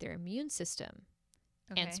between their immune system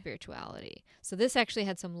and spirituality. So this actually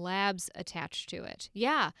had some labs attached to it.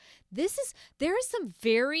 Yeah, there is some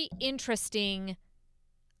very interesting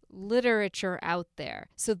literature out there.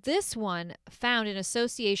 So this one found an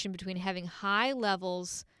association between having high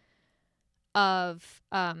levels of,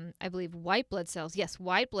 I believe, white blood cells. Yes,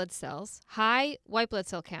 white blood cells, high white blood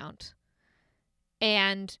cell count,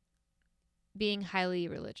 and being highly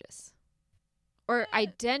religious or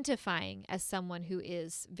identifying as someone who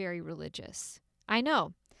is very religious. I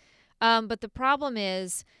know. But the problem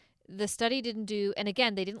is the study didn't do, and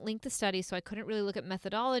again, they didn't link the study, so I couldn't really look at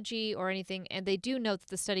methodology or anything. And they do note that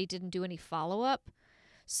the study didn't do any follow-up.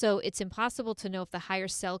 So it's impossible to know if the higher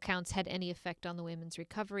cell counts had any effect on the women's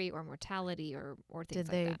recovery or mortality or things like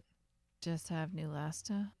that. Did they just have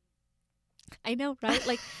Neulasta? I know, right?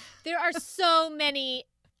 Like, there are so many.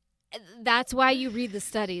 That's why you read the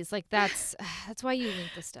studies. Like, that's why you link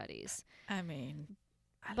the studies. I mean,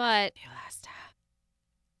 but Neulasta.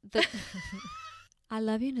 I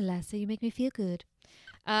love you, Neulasta. You make me feel good.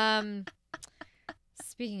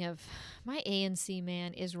 Speaking of, my ANC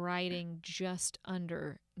man is riding just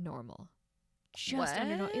under normal.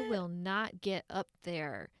 Under normal. It will not get up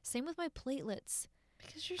there. Same with my platelets.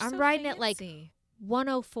 Because I'm riding at like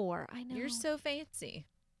 104. I know. You're so fancy.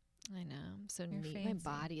 I know. I'm so neat. Fancy. My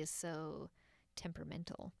body is so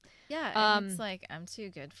temperamental. Yeah. And it's like, I'm too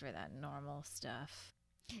good for that normal stuff.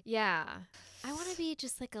 Yeah. I want to be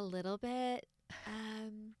just like a little bit.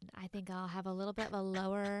 I think I'll have a little bit of a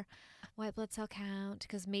lower white blood cell count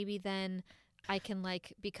because maybe then I can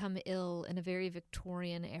like become ill in a very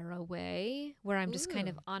Victorian era way where I'm just kind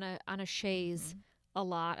of on a chaise a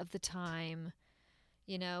lot of the time,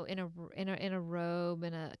 in a robe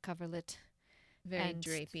and a coverlet. Very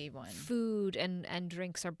drapey one. Food and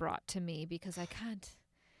drinks are brought to me because I can't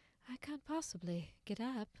possibly get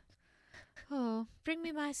up. Oh, bring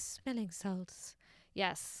me my smelling salts.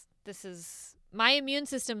 Yes, this is, my immune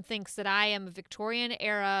system thinks that I am a Victorian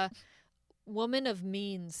era woman of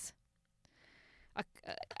means.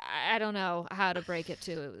 I don't know how to break it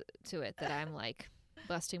to it that I'm like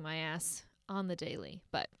busting my ass on the daily.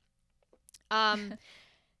 But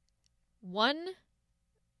one,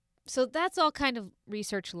 so that's all kind of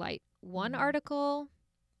research light. One article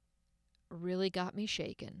really got me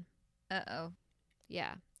shaken. Uh-oh.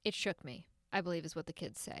 Yeah, it shook me, I believe is what the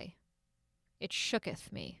kids say. It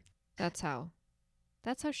shooketh me. That's how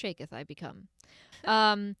shaketh I become.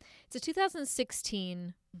 It's a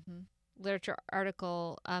 2016 literature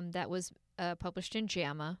article that was published in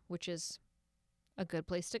JAMA, which is a good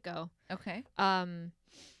place to go. Okay.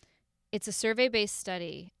 It's a survey-based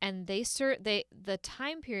study, and the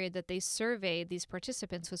time period that they surveyed these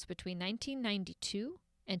participants was between 1992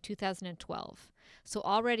 and 2012. So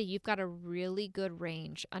already you've got a really good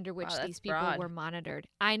range under which Wow, these people broad. were monitored.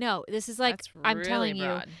 I know. This is like, That's I'm telling really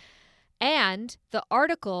broad. you. And the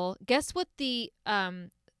article, guess what the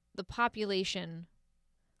population,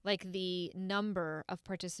 like the number of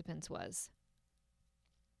participants was?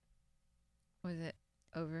 Was it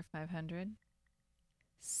over 500?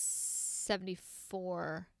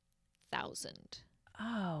 74,000.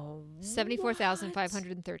 Oh,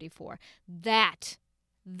 74,534. That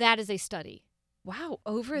is a study. Wow,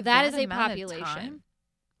 over That is a amount of population. time?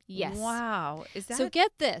 Yes. Wow. Is that So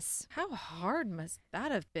get this. how hard must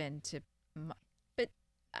that have been to but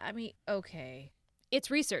I mean, okay. It's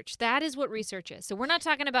research. That is what research is. So we're not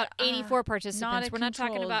talking about 84 participants. We're not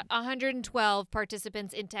talking about 112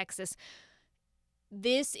 participants in Texas.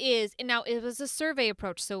 This is, and now it was a survey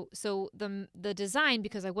approach. So the design,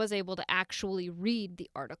 because I was able to actually read the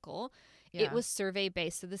article, it was survey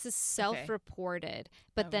based. So this is self-reported.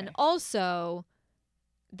 But then also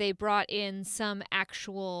they brought in some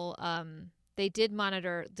actual they did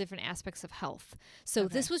monitor different aspects of health. So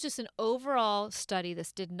this was just an overall study.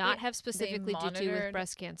 This did not have specifically to do with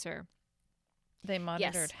breast cancer. They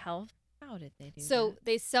monitored health. How did they do that? So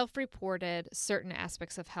they self-reported certain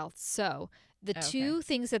aspects of health. So the two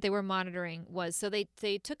things that they were monitoring was, so they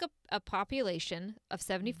took a population of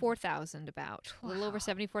 74,000, about a little over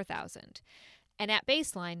 74,000. And at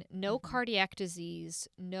baseline, no cardiac disease,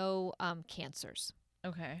 no cancers.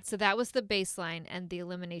 Okay. So that was the baseline and the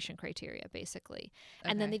elimination criteria, basically.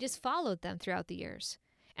 And then they just followed them throughout the years.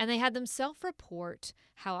 And they had them self-report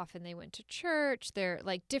how often they went to church, their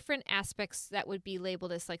like different aspects that would be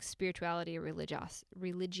labeled as like spirituality or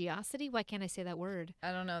religiosity. Why can't I say that word?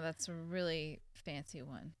 I don't know. That's a really fancy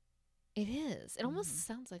one. It is. It almost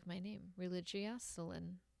sounds like my name,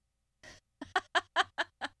 Religiosalin.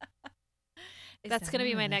 That's going to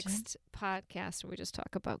be my next podcast where we just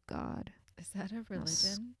talk about God. Is that a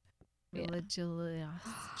religion?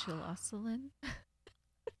 Religiosalin?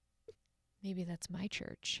 Maybe that's my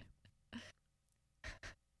church.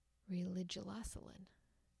 Religiosalin.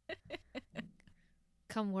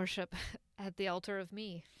 Come worship at the altar of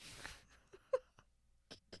me.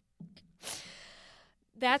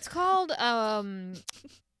 That's called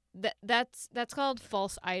that's called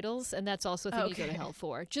false idols, and that's also a thing you go to hell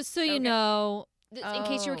for. Just so you know, in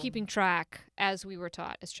case you were keeping track, as we were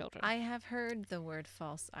taught as children. I have heard the word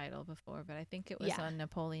false idol before, but I think it was on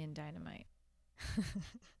Napoleon Dynamite.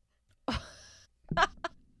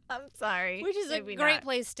 I'm sorry. Which is a great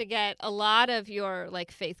place to get a lot of your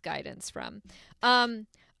like faith guidance from.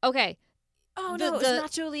 Okay. Oh no, it was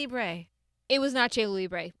Nacho Libre. It was Nacho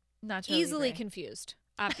Libre. Easily Libre. Confused,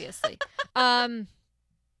 obviously.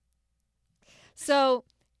 So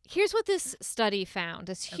here's what this study found.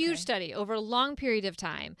 This huge study over a long period of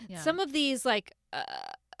time. Yeah. Some of these like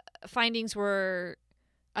findings were,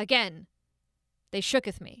 again, they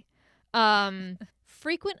shooketh me.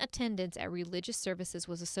 Frequent attendance at religious services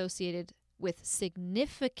was associated with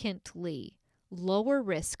significantly lower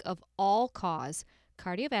risk of all-cause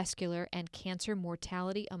cardiovascular and cancer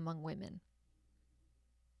mortality among women.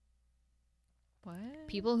 What?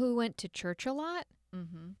 People who went to church a lot,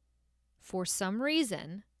 for some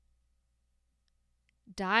reason,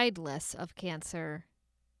 died less of cancer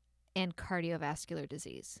and cardiovascular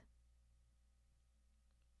disease.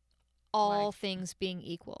 All things being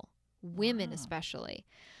equal. Women especially.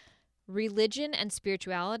 Religion and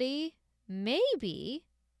spirituality may be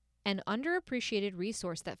an underappreciated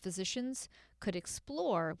resource that physicians could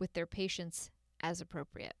explore with their patients as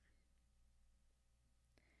appropriate.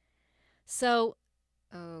 So,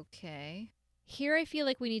 here I feel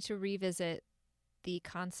like we need to revisit the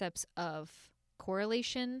concepts of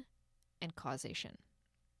correlation and causation.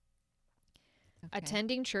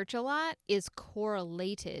 Attending church a lot is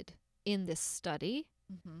correlated in this study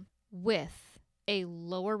with a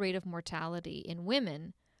lower rate of mortality in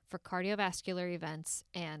women for cardiovascular events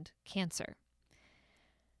and cancer.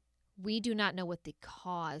 We do not know what the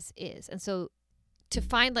cause is. And so to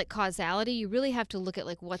find like causality, you really have to look at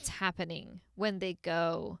like what's happening when they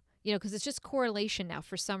go, because it's just correlation now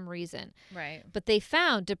for some reason. Right. But they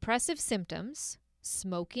found depressive symptoms,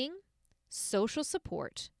 smoking, social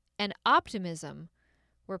support, and optimism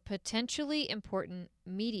were potentially important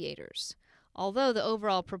mediators. Although the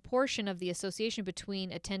overall proportion of the association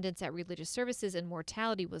between attendance at religious services and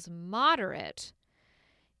mortality was moderate,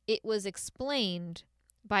 it was explained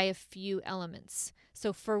by a few elements.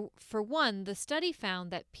 So for one, the study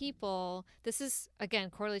found that people, this is again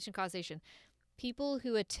correlation causation, people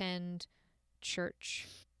who attend church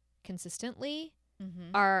consistently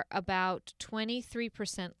Mm-hmm. are about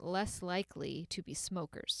 23% less likely to be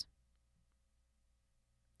smokers.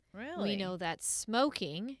 Really? We know that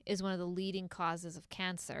smoking is one of the leading causes of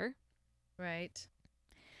cancer. Right.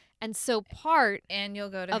 And so part, And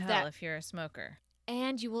you'll go to Of hell that- if you're a smoker.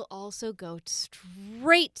 and you will also go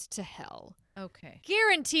straight to hell. Okay.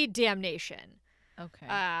 Guaranteed damnation. Okay.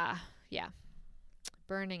 Yeah.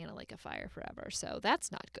 Burning in a lake of fire forever. So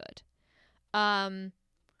that's not good.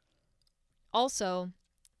 Also,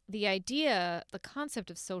 the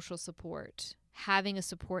concept of social support, having a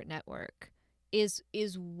support network is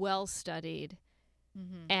well studied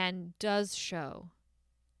mm-hmm. and does show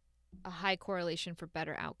a high correlation for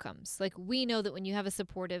better outcomes. Like we know that when you have a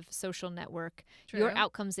supportive social network, your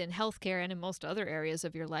outcomes in healthcare and in most other areas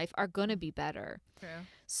of your life are going to be better. True.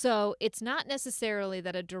 So it's not necessarily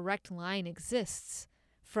that a direct line exists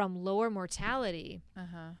from lower mortality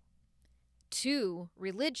Uh-huh. to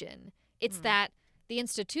religion. It's that the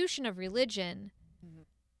institution of religion,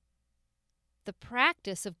 the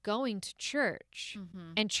practice of going to church,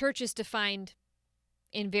 Mm-hmm. and church is defined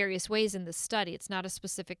in various ways in this study. It's not a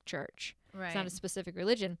specific church. Right. It's not a specific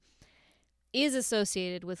religion, is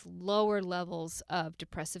associated with lower levels of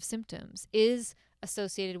depressive symptoms, is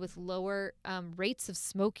associated with lower rates of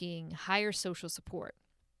smoking, higher social support.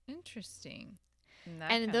 Interesting.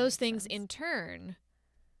 And those things in turn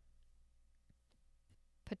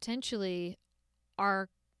potentially are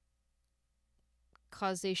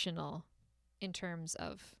causational in terms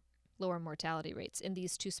of lower mortality rates in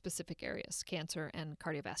these two specific areas, cancer and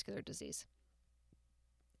cardiovascular disease.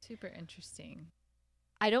 Super interesting.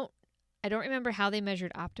 I don't remember how they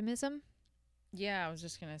measured optimism, Yeah, I was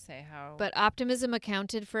just going to say how. but optimism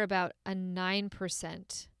accounted for about a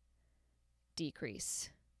 9% decrease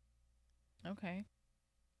Okay.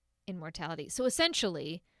 in mortality. So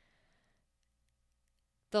essentially,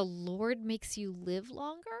 the Lord makes you live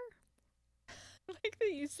longer? I like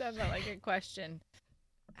that you said that like a question.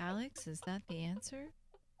 Alex, is that the answer?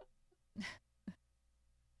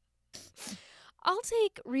 I'll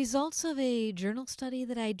take results of a journal study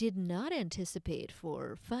that I did not anticipate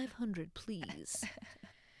for 500, please.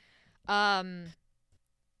 I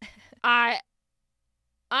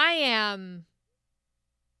am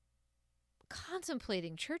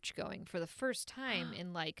contemplating church going for the first time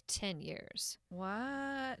in like 10 years.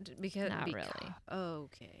 What? Because Not really.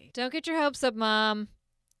 Okay. Don't get your hopes up, Mom.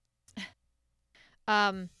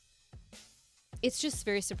 It's just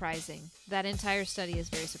very surprising. That entire study is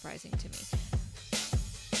very surprising to me.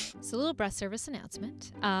 So, a little breast service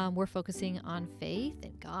announcement. We're focusing on faith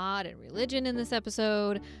and God and religion in this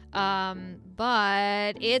episode,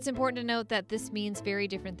 but it's important to note that this means very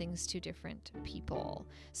different things to different people.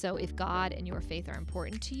 So, if God and your faith are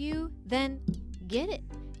important to you, then get it.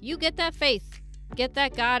 You get that faith. Get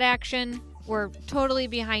that God action. We're totally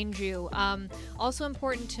behind you. Also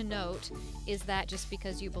important to note is that just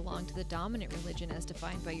because you belong to the dominant religion as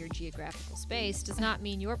defined by your geographical space does not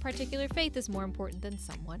mean your particular faith is more important than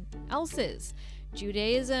someone else's.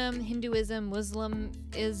 Judaism, Hinduism,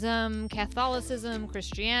 Muslimism, Catholicism,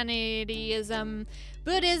 Christianityism,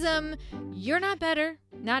 Buddhism, you're not better.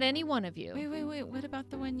 Not any one of you. Wait. What about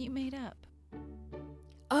the one you made up?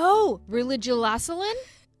 Oh, Religiolasalin?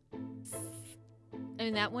 I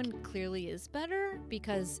mean, that one clearly is better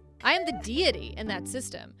because I am the deity in that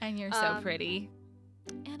system. And you're so pretty.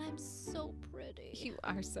 And I'm so pretty. You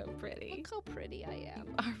are so pretty. Look how pretty I am.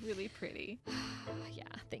 You are really pretty. Yeah,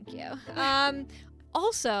 thank you.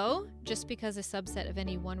 Also, just because a subset of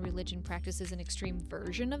any one religion practices an extreme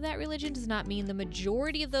version of that religion does not mean the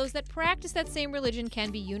majority of those that practice that same religion can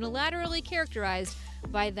be unilaterally characterized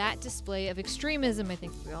by that display of extremism. I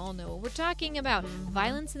think we all know what we're talking about.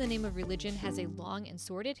 Violence in the name of religion has a long and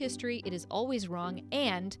sordid history. It is always wrong,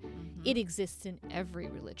 and it exists in every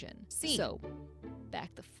religion. So,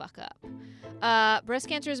 back the fuck up. Breast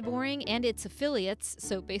cancer is boring, and its affiliates,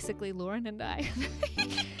 so basically Lauren and I,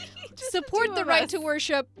 support the right to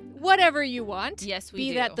worship whatever you want. Yes, we Be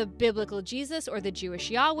do. that the biblical Jesus or the Jewish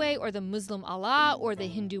Yahweh or the Muslim Allah or the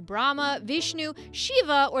Hindu Brahma, Vishnu,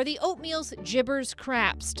 Shiva, or the oatmeal's Jibbers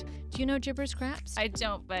Crapst. Do you know Jibbers Crapst? I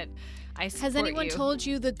don't, but I support Has anyone you. told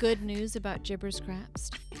you the good news about Jibbers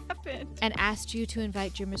Crapst Happened. and asked you to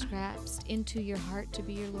invite Jibbers Crapst into your heart to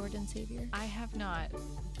be your Lord and Savior? I have not.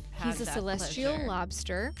 He's a that celestial pleasure.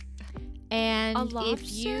 lobster. And A if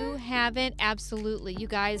you lobster? haven't, absolutely. You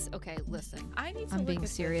guys, okay, listen. I need to I'm look being at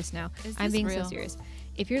serious now. Is I'm this being real? so serious.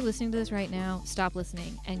 If you're listening to this right now, stop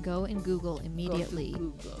listening and go and Google immediately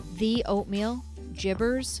the oatmeal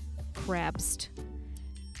Jibbers Crabst.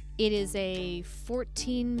 It is a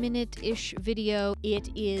 14-minute-ish video. It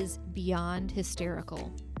is beyond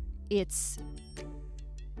hysterical. It's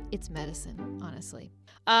medicine, honestly.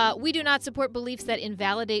 We do not support beliefs that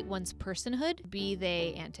invalidate one's personhood, be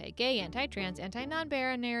they anti-gay, anti-trans,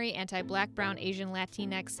 anti-non-binary, anti-black, brown, Asian,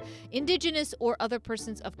 Latinx, indigenous, or other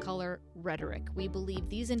persons of color rhetoric. We believe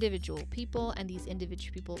these individual people and these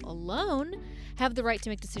individual people alone have the right to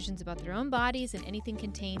make decisions about their own bodies and anything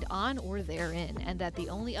contained on or therein, and that the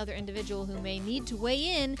only other individual who may need to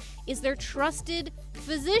weigh in is their trusted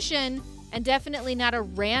physician, and definitely not a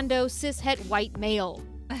rando cishet white male.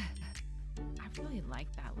 I really like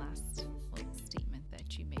that last little statement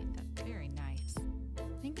that you made. That's very nice.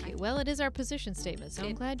 Thank you. Well, it is our position statement, so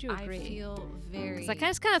I'm glad you agree. I feel very. 'Cause I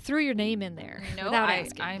just kind of threw your name in there No, without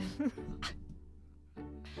asking.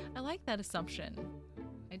 I like that assumption.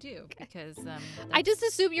 I do because I just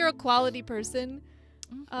assume you're a quality person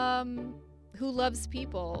Mhm. who loves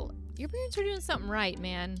people. Your parents are doing something right,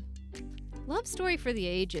 man. Love story for the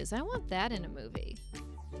ages. I want that in a movie.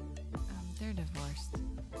 they're divorced.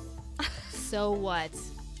 So what?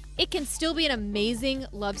 It can still be an amazing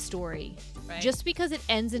love story. Right. Just because it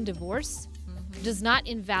ends in divorce Mhm. does not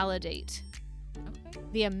invalidate Okay.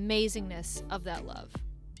 the amazingness of that love.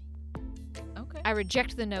 Okay. I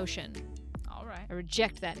reject the notion. All right. I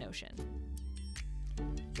reject that notion.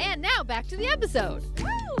 And now back to the episode.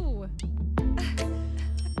 Woo!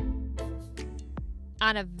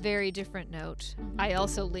 On a very different note, I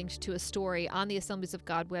also linked to a story on the Assemblies of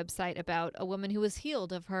God website about a woman who was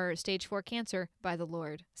healed of her stage 4 cancer by the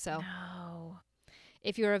Lord. So No.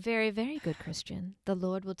 if you're a very, very good Christian, the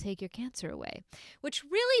Lord will take your cancer away. Which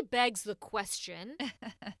really begs the question,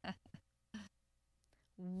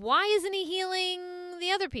 why isn't he healing the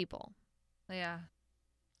other people? Yeah.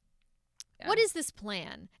 What is this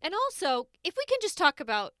plan? And also, if we can just talk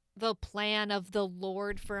about the plan of the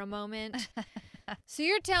Lord for a moment. So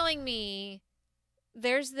you're telling me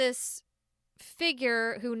there's this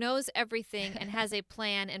figure who knows everything and has a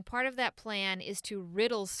plan, and part of that plan is to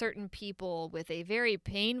riddle certain people with a very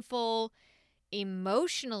painful,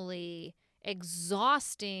 emotionally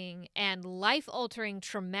exhausting, and life-altering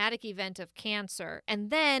traumatic event of cancer. And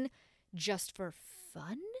then, just for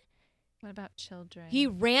fun, What about children? he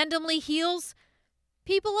randomly heals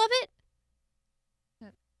people of it?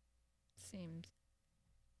 Seems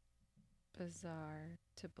bizarre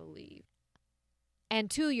to believe. And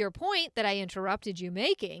to your point that I interrupted you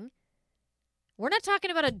making, we're not talking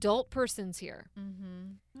about adult persons here.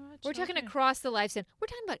 Mm-hmm. We're talking across the lifespan. We're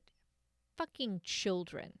talking about fucking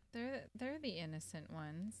children. They're the innocent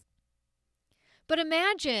ones. But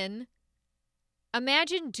imagine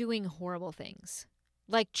doing horrible things.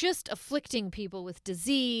 Like just afflicting people with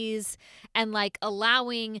disease and like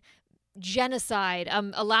allowing genocide,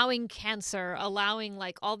 allowing cancer, allowing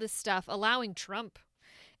like all this stuff, allowing Trump.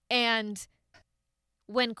 And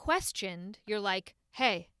when questioned, you're like,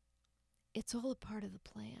 hey, it's all a part of the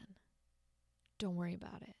plan. Don't worry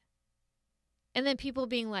about it. And then people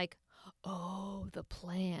being like, oh, the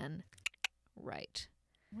plan. Right.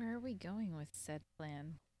 Where are we going with said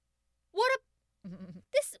plan? What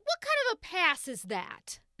kind of a pass is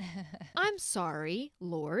that? I'm sorry,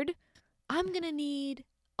 Lord. I'm going to need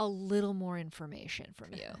a little more information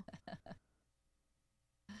from you.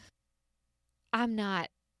 I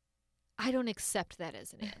don't accept that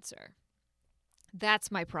as an answer. That's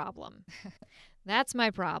my problem. That's my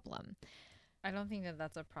problem. I don't think that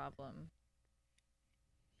that's a problem.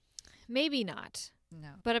 Maybe not. No.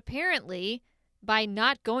 But apparently, by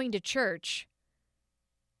not going to church,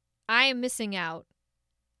 I am missing out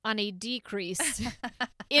on a decrease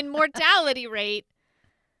in mortality rate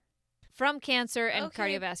from cancer and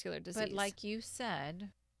Okay, cardiovascular disease. But like you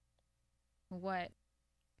said, what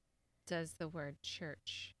does the word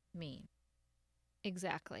church mean?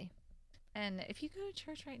 Exactly. And if you go to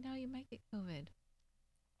church right now, you might get COVID.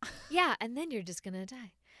 Yeah, and then you're just going to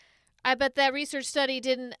die. I bet that research study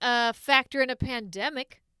didn't factor in a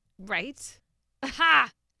pandemic. Right?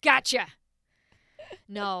 Ha! Gotcha.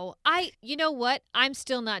 No, you know what? I'm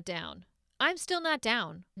still not down. I'm still not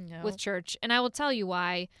down No. with church, and I will tell you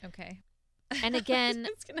why. Okay. And again, I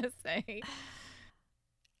was gonna say.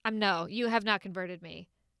 no, you have not converted me.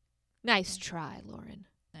 Nice try, Lauren.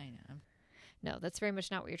 I know. No, that's very much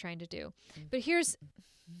not what you're trying to do. Mm. But here's,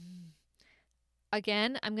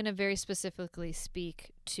 again, I'm going to very specifically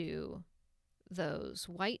speak to those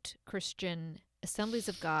white Christian Assemblies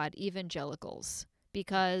of God evangelicals,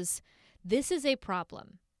 because this is a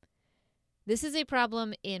problem. This is a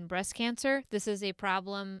problem in breast cancer. This is a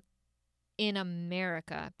problem in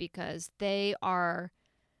America because they are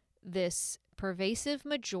this pervasive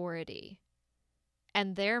majority,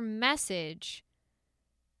 and their message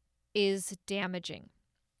is damaging.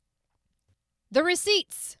 The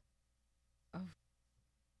receipts. Oh.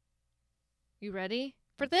 You ready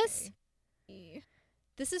for this? Okay.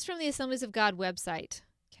 This is from the Assemblies of God website.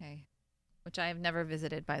 Okay. Which I have never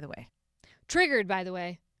visited, by the way. Triggered, by the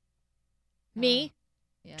way. Me,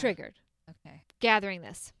 Yeah. triggered. Okay. Gathering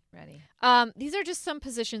this. Ready. These are just some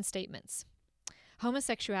position statements.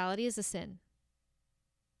 Homosexuality is a sin.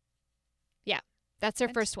 Yeah, that's their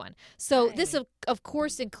What? first one. So this, Why? of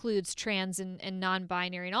course, includes trans and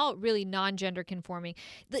non-binary and all really non-gender conforming.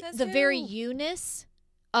 Says The very who? you-ness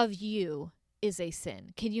of you is a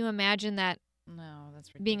sin. Can you imagine that No, that's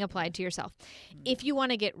ridiculous. being applied to yourself? If you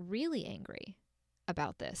want to get really angry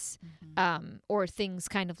about this, or things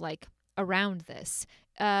kind of like around this,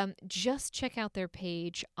 just check out their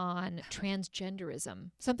page on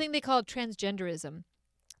transgenderism, something they call transgenderism.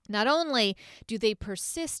 Not only do they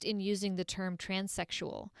persist in using the term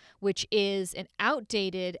transsexual, which is an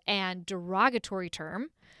outdated and derogatory term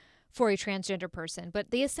for a transgender person,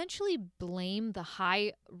 but they essentially blame the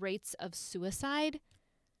high rates of suicide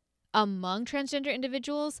among transgender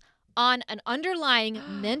individuals on an underlying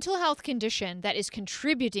mental health condition that is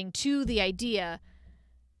contributing to the idea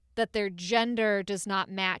that their gender does not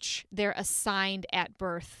match their assigned at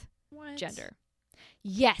birth What? gender.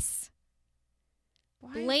 Yes.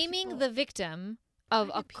 Why do Blaming people- the victim of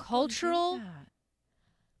why do a people do cultural, that?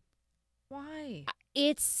 Why?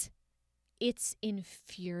 it's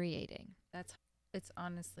infuriating. It's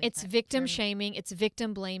honestly. It's not victim turning- shaming, it's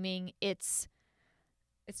victim blaming, It's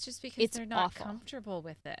just because it's they're not awful. comfortable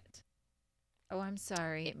with it. Oh, I'm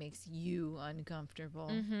sorry. It makes you uncomfortable.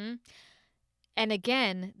 Mm-hmm. And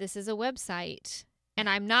again, this is a website, and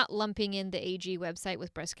I'm not lumping in the AG website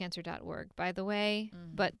with breastcancer.org, by the way,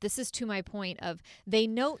 but this is to my point of they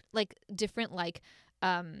note like different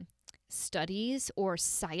studies or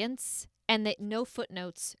science, and that no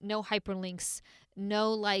footnotes, no hyperlinks,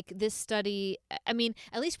 no like this study. I mean,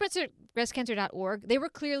 at least breastcancer.org, they were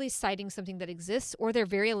clearly citing something that exists, or they're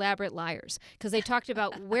very elaborate liars because they talked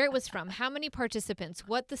about where it was from, how many participants,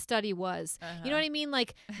 what the study was. You know what I mean?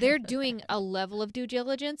 Like they're doing a level of due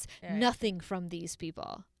diligence. Right. Nothing from these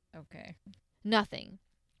people. Okay. Nothing.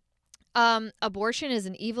 Abortion is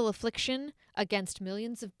an evil affliction against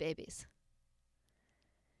millions of babies.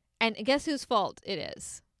 And guess whose fault it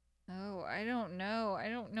is? Oh, I don't know. I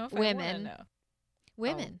don't know if Women. I want to know.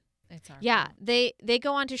 Women. It's our Yeah, fault. they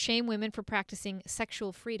go on to shame women for practicing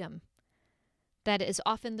sexual freedom. That is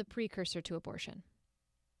often the precursor to abortion.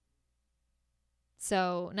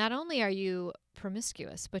 So not only are you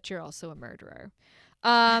promiscuous, but you're also a murderer.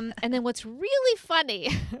 And then what's really funny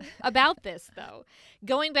about this, though,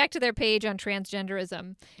 going back to their page on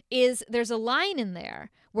transgenderism, is there's a line in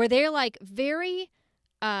there where they're like very,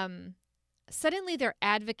 suddenly they're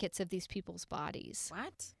advocates of these people's bodies.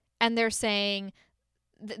 What? And they're saying,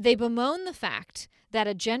 they bemoan the fact that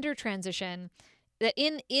a gender transition, that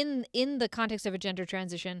in the context of a gender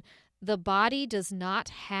transition, the body does not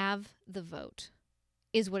have the vote,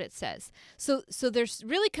 is what it says. So they're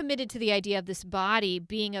really committed to the idea of this body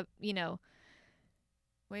being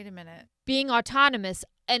Wait a minute. being autonomous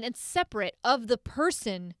and it's separate of the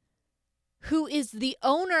person who is the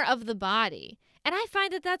owner of the body. And I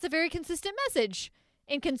find that that's a very consistent message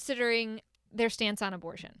in considering their stance on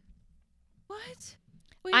abortion. What?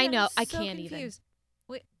 Wait, I I'm know, I so can't even. confused.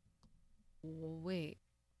 Wait.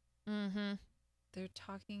 Mm-hmm. They're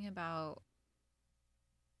talking about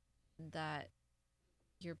that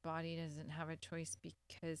your body doesn't have a choice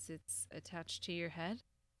because it's attached to your head?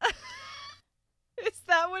 Is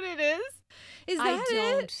that what it is? Is that I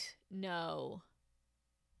don't it? know.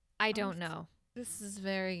 I don't know. This is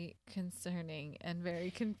very concerning and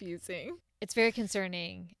very confusing. It's very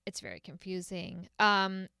concerning. It's very confusing.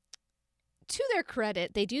 To their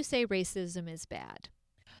credit, they do say racism is bad.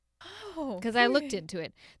 Oh, Because I looked into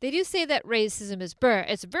it. They do say that racism is bad.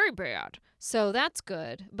 It's very bad. So that's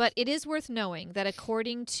good. But it is worth knowing that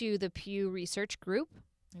according to the Pew Research Group,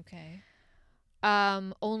 Okay.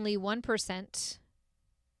 only 1%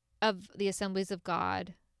 of the Assemblies of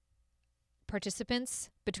God participants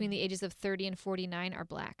between the ages of 30 and 49 are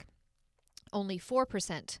black. Only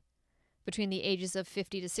 4% between the ages of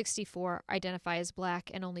 50 to 64 identify as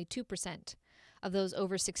black, and only 2% of those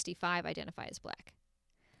over 65 identify as black.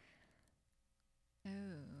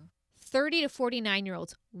 Oh. 30 to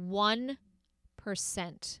 49-year-olds,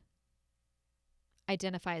 1%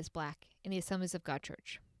 identify as black in the Assemblies of God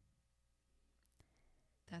Church.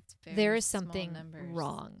 That's very There is small something numbers.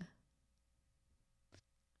 wrong.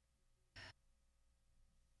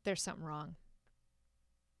 There's something wrong.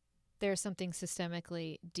 There's something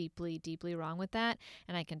systemically, deeply, deeply wrong with that.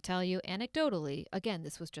 And I can tell you anecdotally, again,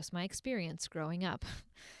 this was just my experience growing up.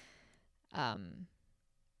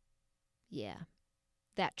 Yeah,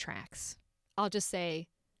 that tracks. I'll just say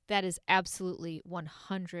that is absolutely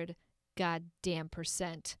 100 goddamn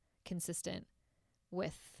 % consistent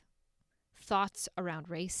with thoughts around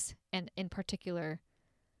race, and in particular,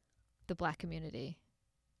 the black community,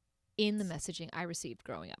 in the messaging I received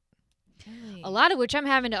growing up. Really? A lot of which I'm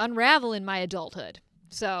having to unravel in my adulthood.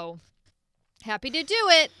 So happy to do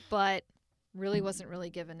it, but really wasn't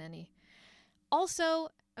really given any. Also,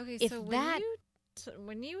 Okay, if so that-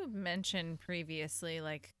 when you mentioned previously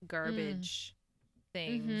like garbage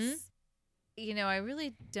things, I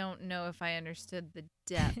really don't know if I understood the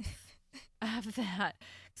depth of that.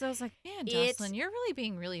 So I was like, man, Jocelyn, you're really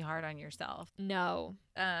being really hard on yourself. No.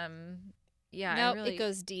 Yeah, No, I really it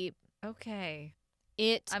goes deep. Okay.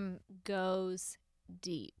 It goes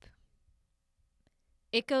deep.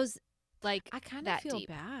 It goes like I kind of that feel deep.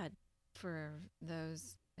 bad for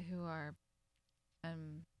those who are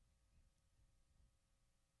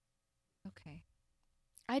okay.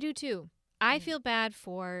 I do too. I feel bad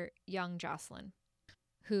for young Jocelyn,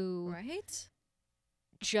 who Right?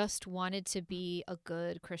 just wanted to be a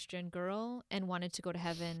good Christian girl and wanted to go to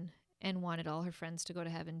heaven and wanted all her friends to go to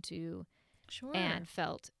heaven too. Sure. And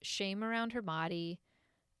felt shame around her body,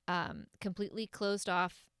 completely closed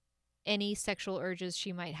off any sexual urges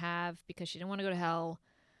she might have because she didn't want to go to hell,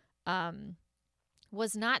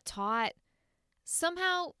 was not taught,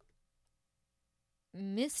 somehow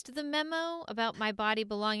missed the memo about my body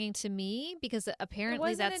belonging to me, because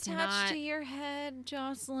apparently that's attached not to your head,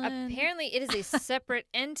 Jocelyn. Apparently it is a separate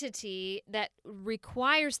entity that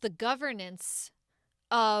requires the governance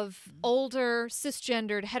of older,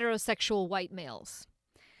 cisgendered, heterosexual white males.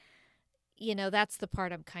 That's the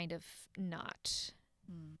part I'm kind of not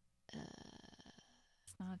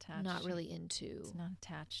it's not attached. Not really into. It's not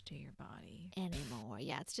attached to your body anymore.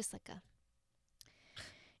 Yeah, it's just like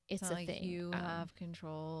it's not a like thing. You have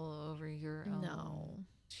control over your own. No.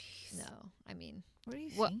 Jeez. No. I mean, what are you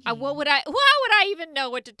thinking? thinking? What would I even know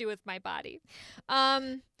what to do with my body?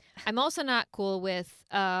 I'm also not cool with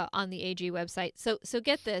on the AG website. So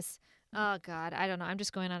get this. Oh God, I don't know. I'm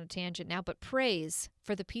just going on a tangent now, but praise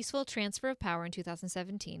for the peaceful transfer of power in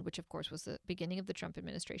 2017, which of course was the beginning of the Trump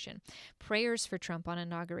administration. Prayers for Trump on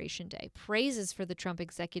Inauguration Day. Praises for the Trump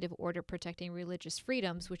executive order protecting religious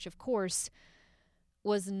freedoms, which of course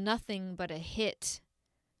was nothing but a hit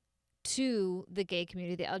to the gay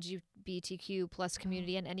community, the LGBTQ plus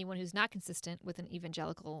community, and anyone who's not consistent with an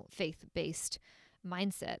evangelical faith-based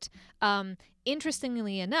mindset.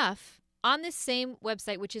 Interestingly enough, on this same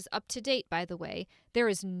website, which is up to date, by the way, there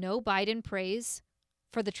is no Biden praise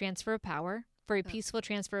for the transfer of power, for a peaceful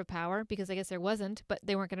transfer of power, because I guess there wasn't, but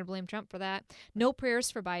they weren't going to blame Trump for that. No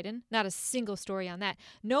prayers for Biden, not a single story on that.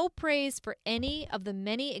 No praise for any of the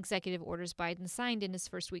many executive orders Biden signed in his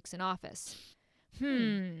first weeks in office.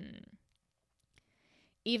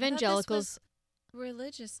 Evangelicals.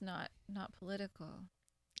 Religious, not political.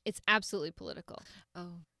 It's absolutely political.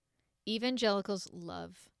 Oh. Evangelicals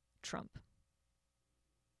love Trump.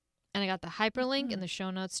 And I got the hyperlink in the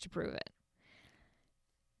show notes to prove it.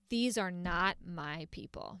 These are not my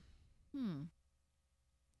people.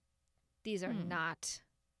 These are not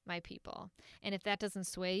my people. And if that doesn't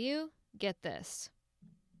sway you, get this.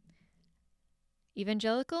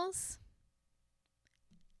 Evangelicals,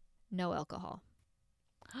 no alcohol.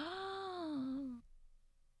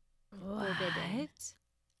 Forbidden.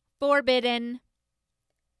 Forbidden.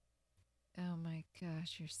 Oh my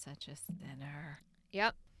gosh, you're such a sinner.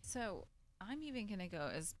 Yep. So I'm even gonna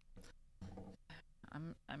go as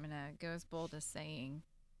I'm gonna go as bold as saying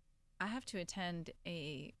I have to attend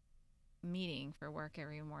a meeting for work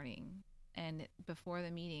every morning, and before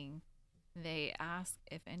the meeting they ask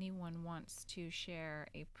if anyone wants to share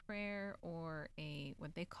a prayer or a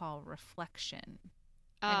what they call reflection.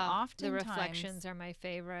 And oftentimes the reflections are my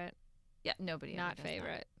favorite. Yeah, nobody not ever does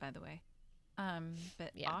favorite that, by the way.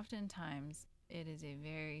 But yeah. Oftentimes it is a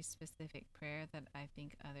very specific prayer that I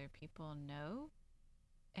think other people know.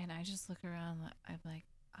 And I just look around, I'm like,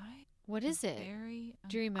 What is it? very.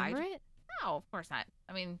 Do you remember it? No, of course not.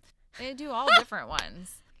 I mean, they do all different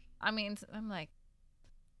ones. I mean, I'm like,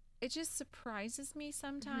 it just surprises me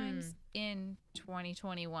sometimes in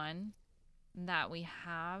 2021 that we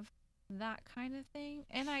have that kind of thing.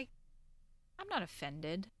 And I'm not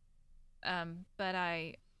offended, but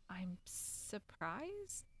I'm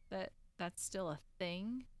surprised that that's still a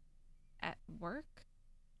thing at work.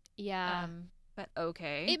 Yeah. But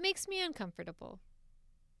okay. It makes me uncomfortable.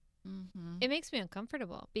 Mm-hmm. It makes me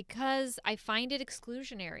uncomfortable because I find it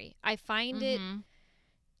exclusionary. I find it,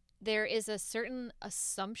 there is a certain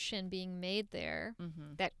assumption being made there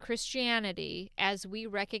that Christianity, as we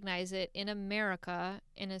recognize it in America,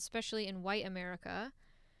 and especially in white America,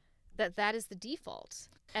 that is the default.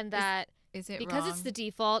 And that is it because wrong? it's the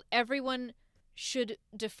default, everyone should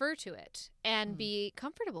defer to it and be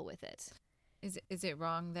comfortable with it. Is it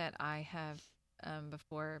wrong that I have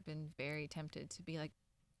before been very tempted to be like,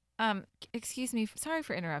 excuse me, sorry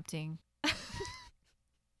for interrupting.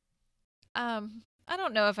 I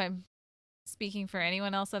don't know if I'm speaking for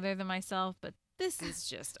anyone else other than myself, but this is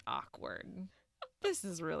just awkward. This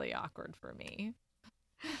is really awkward for me.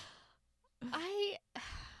 I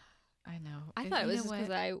know. I thought it was just because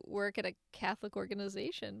I work at a Catholic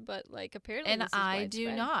organization, but like apparently and this is I do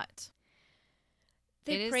widespread. not.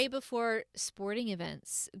 They pray before sporting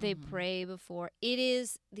events. They pray before. It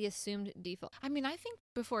is the assumed default. I mean, I think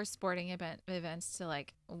before sporting events to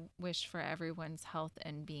like wish for everyone's health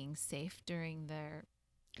and being safe during their,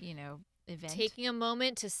 event. Taking a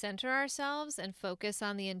moment to center ourselves and focus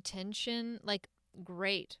on the intention, like,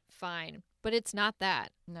 great, fine. But it's not that.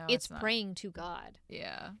 No, it's not. Praying to God.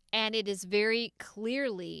 Yeah. And it is very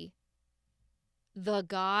clearly the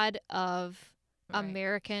God of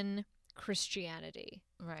American Christianity.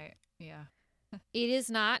 Right. Yeah. It is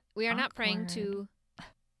not. We are not praying to.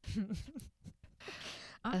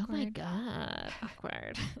 Oh my God.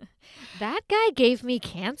 Awkward. That guy gave me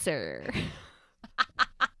cancer.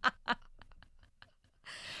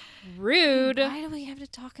 Rude. Why do we have to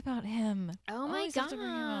talk about him? Oh my Always have to bring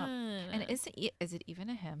him up. God. And is it even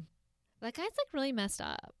a him? That guy's like really messed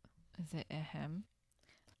up. Is it a him?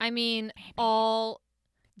 I mean, all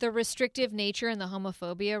the restrictive nature and the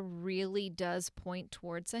homophobia really does point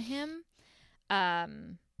towards a him.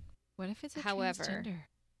 What if it's a transgender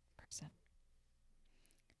person?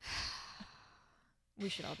 We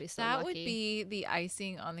should all be so that lucky. would be the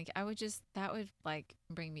icing on the. That would like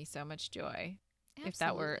bring me so much joy. Absolutely. If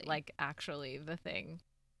that were like actually the thing.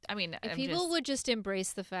 I mean, if people would just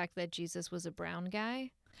embrace the fact that Jesus was a brown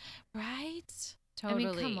guy. Right? Totally.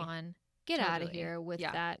 I mean, come on. Get out of here with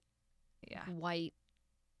that white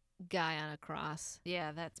guy on a cross.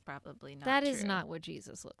 Yeah, that's probably not That true. is not what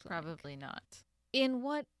Jesus looked like. Probably not. In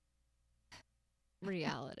what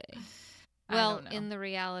reality? Well, in the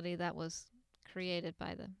reality that was created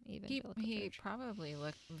by the evangelical He church. probably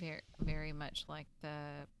looked very, very much like the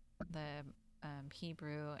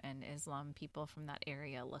Hebrew and Islam people from that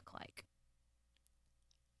area look like.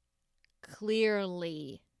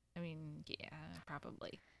 Clearly. I mean, yeah,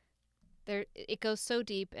 probably. It goes so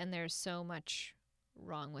deep, and there's so much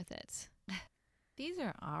wrong with it. These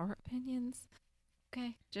are our opinions.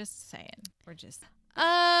 Okay, just saying. We're just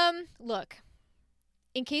look.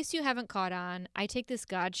 In case you haven't caught on, I take this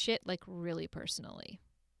God shit like really personally.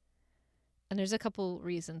 And there's a couple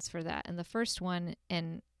reasons for that. And the first one,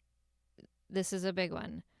 and this is a big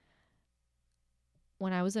one.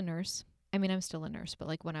 When I was a nurse, I mean, I'm still a nurse, but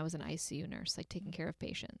like when I was an ICU nurse, like taking care of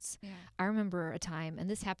patients, I remember a time, and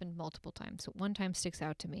this happened multiple times, so one time sticks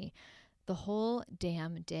out to me. The whole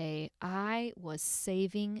damn day, I was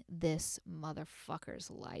saving this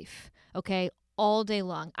motherfucker's life, okay? All day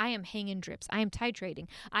long. I am hanging drips. I am titrating.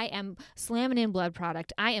 I am slamming in blood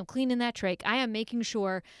product. I am cleaning that trach. I am making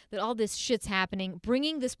sure that all this shit's happening,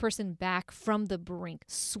 bringing this person back from the brink,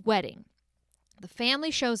 sweating. The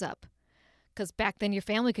family shows up, because back then your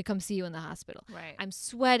family could come see you in the hospital. Right. I'm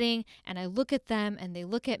sweating, and I look at them, and they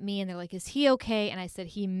look at me, and they're like, is he okay? And I said,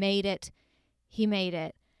 he made it. He made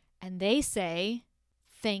it. And they say,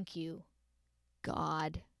 thank you,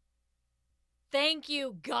 God. Thank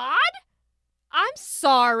you, God? I'm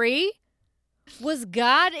sorry. Was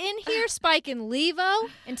God in here spiking Levo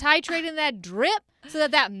and titrating that drip so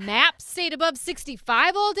that map stayed above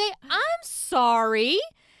 65 all day? I'm sorry.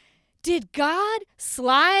 Did God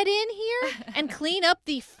slide in here and clean up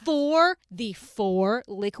the four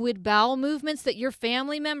liquid bowel movements that your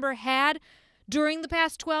family member had during the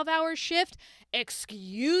past 12-hour shift?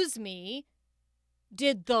 Excuse me.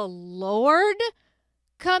 Did the Lord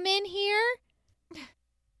come in here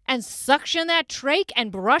and suction that trach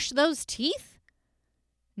and brush those teeth?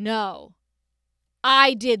 No.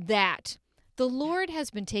 I did that. The Lord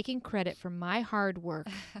has been taking credit for my hard work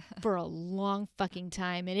for a long fucking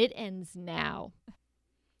time, and it ends now.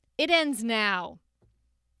 It ends now.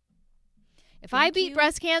 If I Thank beat you,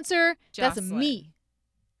 breast cancer, that's Jocelyn. me.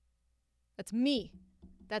 That's me.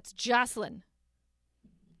 That's Jocelyn.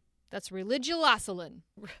 That's Religioulocelyn.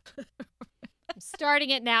 I'm starting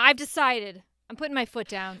it now. I've decided. I'm putting my foot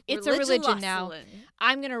down. It's a religion now. Religioulocelyn.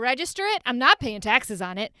 I'm going to register it. I'm not paying taxes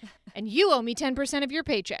on it. And you owe me 10% of your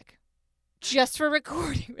paycheck. Just for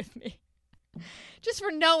recording with me. Just for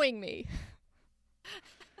knowing me.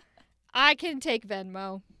 I can take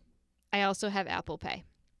Venmo. I also have Apple Pay.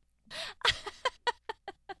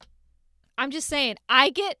 I'm just saying, I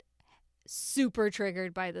get super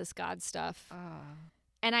triggered by this God stuff.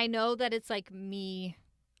 And I know that it's like me.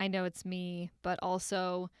 I know it's me, but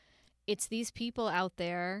also it's these people out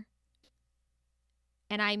there.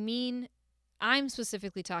 And I mean, I'm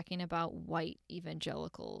specifically talking about white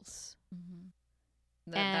evangelicals.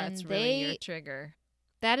 Mm-hmm. And That's really your trigger.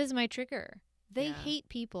 That is my trigger. They Yeah. hate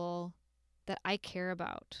people that I care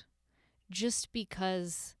about just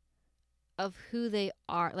because of who they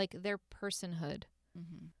are, like their personhood.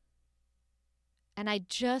 Mm-hmm. And I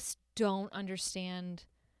just don't understand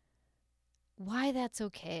why that's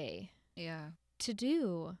okay Yeah. to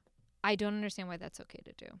do. I don't understand why that's okay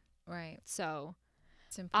to do. Right. So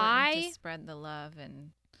It's important to spread the love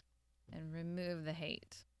and remove the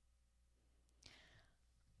hate.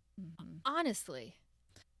 Mm-hmm. honestly,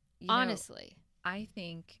 You know, honestly, I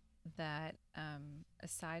think that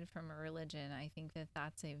aside from a religion, I think that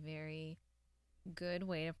that's a very good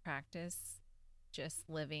way to practice just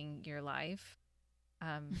living your life.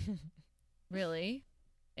 Really,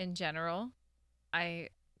 in general, I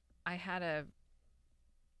had a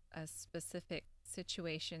specific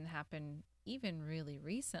situation happen even really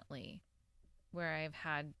recently where I've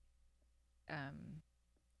had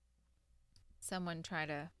someone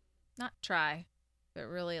not try, but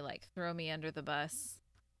really like throw me under the bus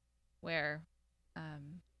where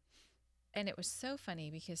and it was so funny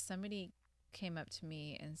because somebody came up to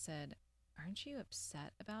me and said, "Aren't you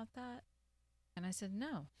upset about that?" And I said,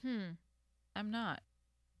 "No, I'm not."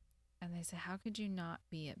 And they said, "How could you not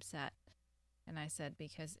be upset?" And I said,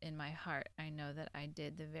 "Because in my heart, I know that I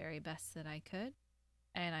did the very best that I could,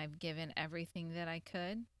 and I've given everything that I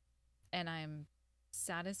could, and I'm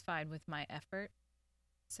satisfied with my effort,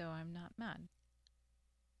 so I'm not mad."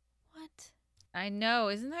 What? I know,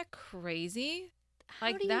 isn't that crazy? How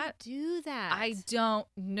Like do that, you do that? I don't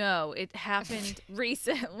know. It happened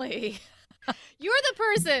recently. You're the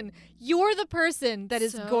person that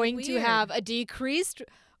is So going to weird. have a decreased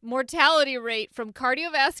mortality rate from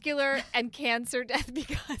cardiovascular and cancer death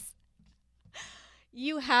because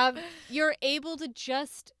you're able to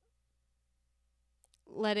just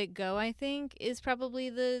let it go, I think, is probably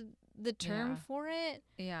the term Yeah. for it.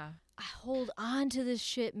 Yeah. I hold on to this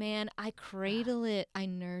shit, man. I cradle it. I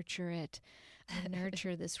nurture it. I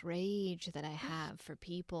nurture this rage that I have for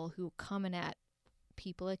people who coming at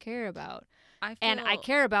people I care about. And I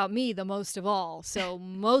care about me the most of all. So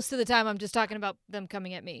most of the time I'm just talking about them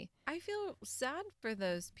coming at me. I feel sad for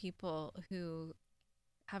those people who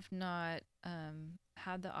have not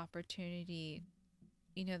had the opportunity,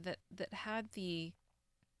 that had the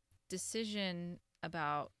decision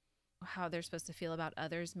about how they're supposed to feel about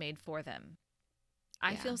others made for them.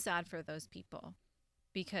 I Yeah. feel sad for those people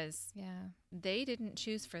because they didn't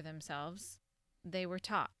choose for themselves. They were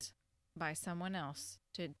taught by someone else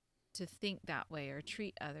to think that way or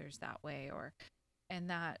treat others that way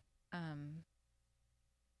and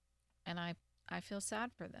I feel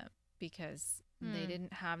sad for them because they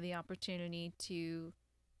didn't have the opportunity to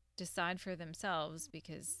decide for themselves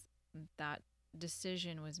because that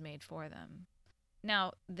decision was made for them.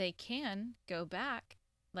 Now, they can go back,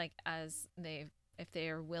 like if they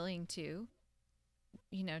are willing to,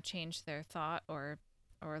 change their thought or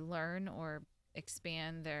learn or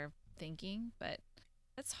expand their thinking, but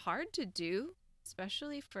that's hard to do,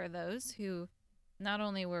 especially for those who not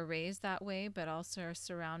only were raised that way, but also are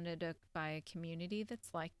surrounded by a community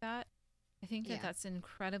that's like that. I think that that's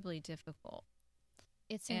incredibly difficult.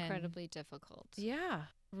 It's incredibly difficult. Yeah,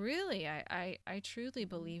 really. I truly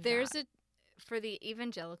believe There's that. For the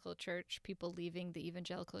evangelical church, people leaving the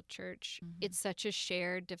evangelical church, Mhm. it's such a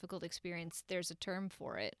shared, difficult experience. There's a term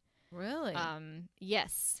for it. Really?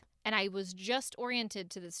 Yes. And I was just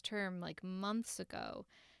oriented to this term like months ago,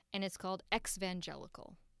 and it's called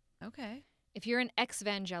ex-evangelical. Okay. If you're an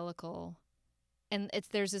ex-evangelical, and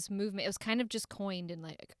there's this movement. It was kind of just coined in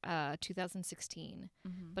like 2016.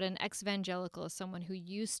 Mm-hmm. But an ex-evangelical is someone who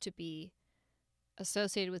used to be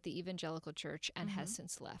associated with the evangelical church and has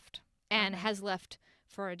since left, and Okay. has left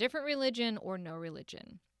for a different religion or no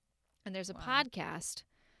religion. And there's a Wow. podcast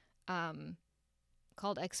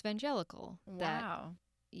called Ex-Evangelical that, Wow.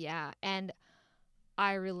 yeah, and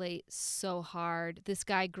I relate so hard. This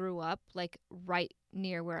guy grew up like right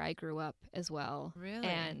near where I grew up as well. Really?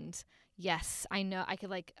 And yes, I know I could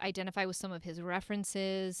like identify with some of his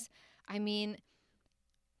references. I mean,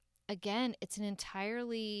 again, it's an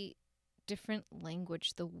entirely different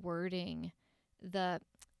language, the wording, the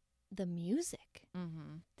music.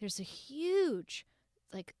 Mm-hmm. There's a huge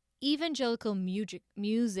like evangelical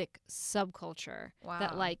music subculture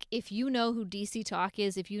that Wow. like if you know who DC Talk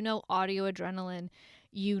is, if you know Audio Adrenaline,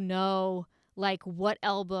 you know like what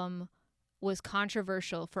album was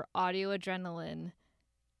controversial for Audio Adrenaline,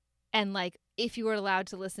 and like if you were allowed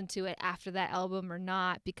to listen to it after that album or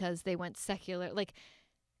not because they went secular, like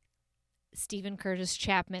Stephen Curtis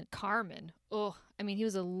Chapman, Carmen. Oh, I mean,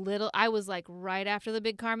 I was like right after the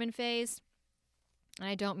big Carmen phase. And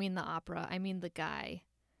I don't mean the opera, I mean the guy,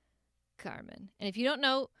 Carmen. And if you don't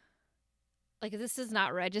know, like if this does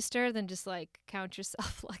not register, then just like count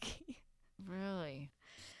yourself lucky. Really?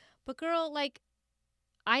 But girl, like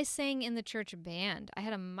I sang in the church band. I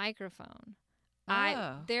had a microphone.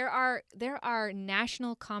 Oh. There are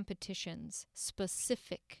national competitions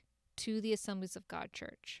specific to the Assemblies of God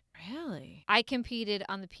Church. Really? I competed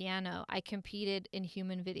on the piano. I competed in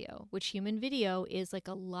human video, which human video is like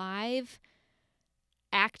a live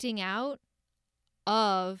acting out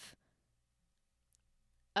of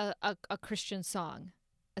a Christian song.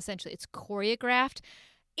 Essentially, it's choreographed.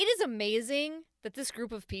 It is amazing that this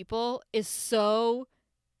group of people is so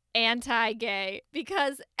anti-gay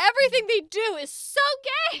because everything they do is so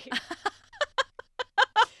gay.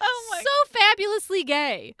 Oh my. So fabulously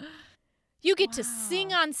gay. You get to sing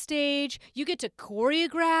Wow. on stage, you get to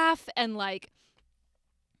choreograph, and like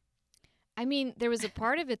I mean, there was a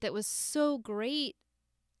part of it that was so great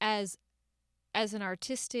as an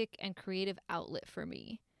artistic and creative outlet for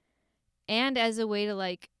me, and as a way to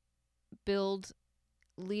like build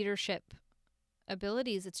leadership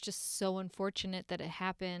abilities. It's just so unfortunate that it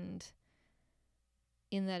happened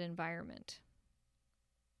in that environment.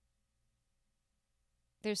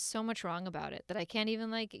 There's so much wrong about it that I can't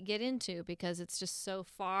even like get into because it's just so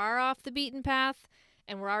far off the beaten path,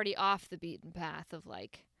 and we're already off the beaten path of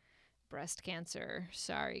like breast cancer.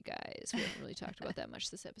 Sorry guys, we haven't really talked about that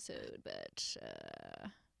much this episode, but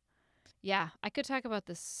yeah, I could talk about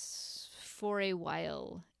this for a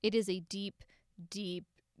while. It is a deep, deep,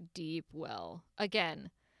 deep well.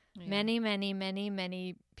 Again, Yeah. many, many, many,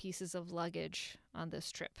 many pieces of luggage on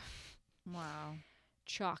this trip. Wow.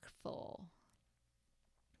 Chock full.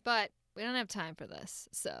 But we don't have time for this,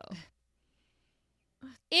 so.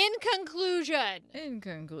 In conclusion, In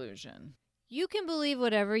conclusion. you can believe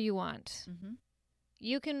whatever you want. Mm-hmm.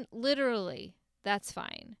 You can literally, that's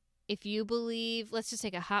fine. If you believe, let's just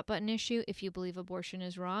take a hot button issue. If you believe abortion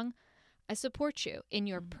is wrong, I support you in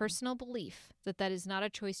your personal belief that that is not a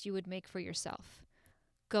choice you would make for yourself.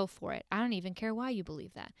 Go for it. I don't even care why you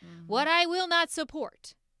believe that. Mm-hmm. What I will not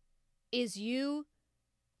support is you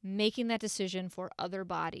making that decision for other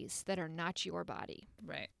bodies that are not your body.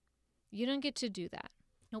 Right. You don't get to do that.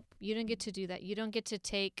 Nope. You don't get to do that. You don't get to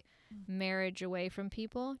take marriage away from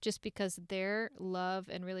people just because their love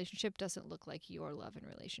and relationship doesn't look like your love and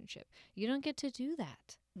relationship. You don't get to do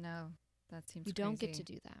that. No, that seems You don't get crazy.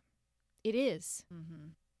 to do that. It is. Mm-hmm.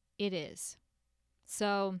 It is.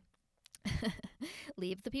 So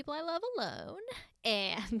leave the people I love alone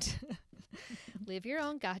and live your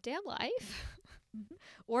own goddamn life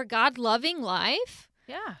or God-loving life.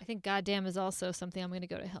 Yeah. I think goddamn is also something I'm going to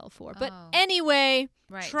go to hell for. But Oh. anyway,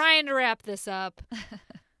 Right. trying to wrap this up,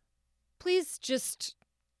 please just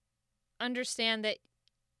understand that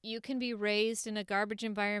you can be raised in a garbage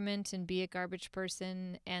environment and be a garbage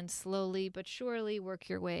person and slowly but surely work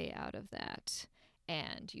your way out of that.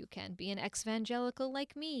 And you can be an ex-evangelical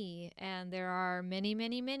like me. And there are many,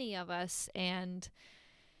 many, many of us. And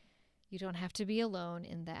you don't have to be alone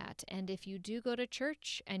in that. And if you do go to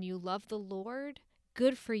church and you love the Lord,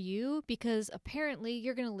 good for you, because apparently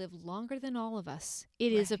you're going to live longer than all of us.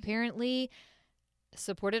 It is Right. apparently,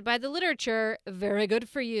 supported by the literature, very good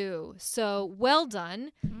for you. So well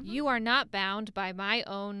done. Mhm. You are not bound by my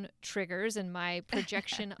own triggers and my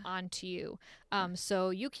projection onto you. So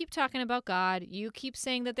you keep talking about God. You keep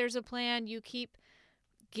saying that there's a plan. You keep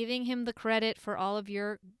giving him the credit for all of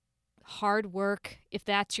your hard work, if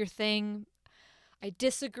that's your thing. I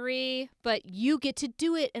disagree, but you get to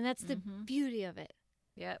do it, and that's the Mhm. beauty of it.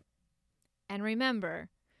 Yep. And remember,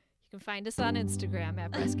 you can find us on Instagram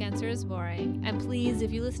at Breast Cancer is Boring. And please,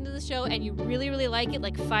 if you listen to the show and you really, really like it,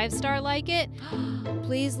 like 5-star like it,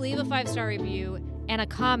 please leave a 5-star review and a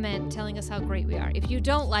comment telling us how great we are. If you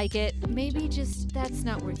don't like it, maybe just that's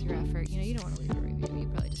not worth your effort. You know, you don't want to leave a review. You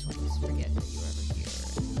probably just want to forget that you were ever here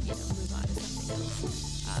and, you know, move on to something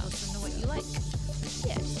else. Listen to what you like.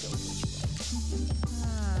 Yeah, just go with what you like.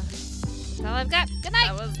 Ah, That's all I've got. Good night.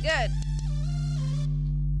 that was good.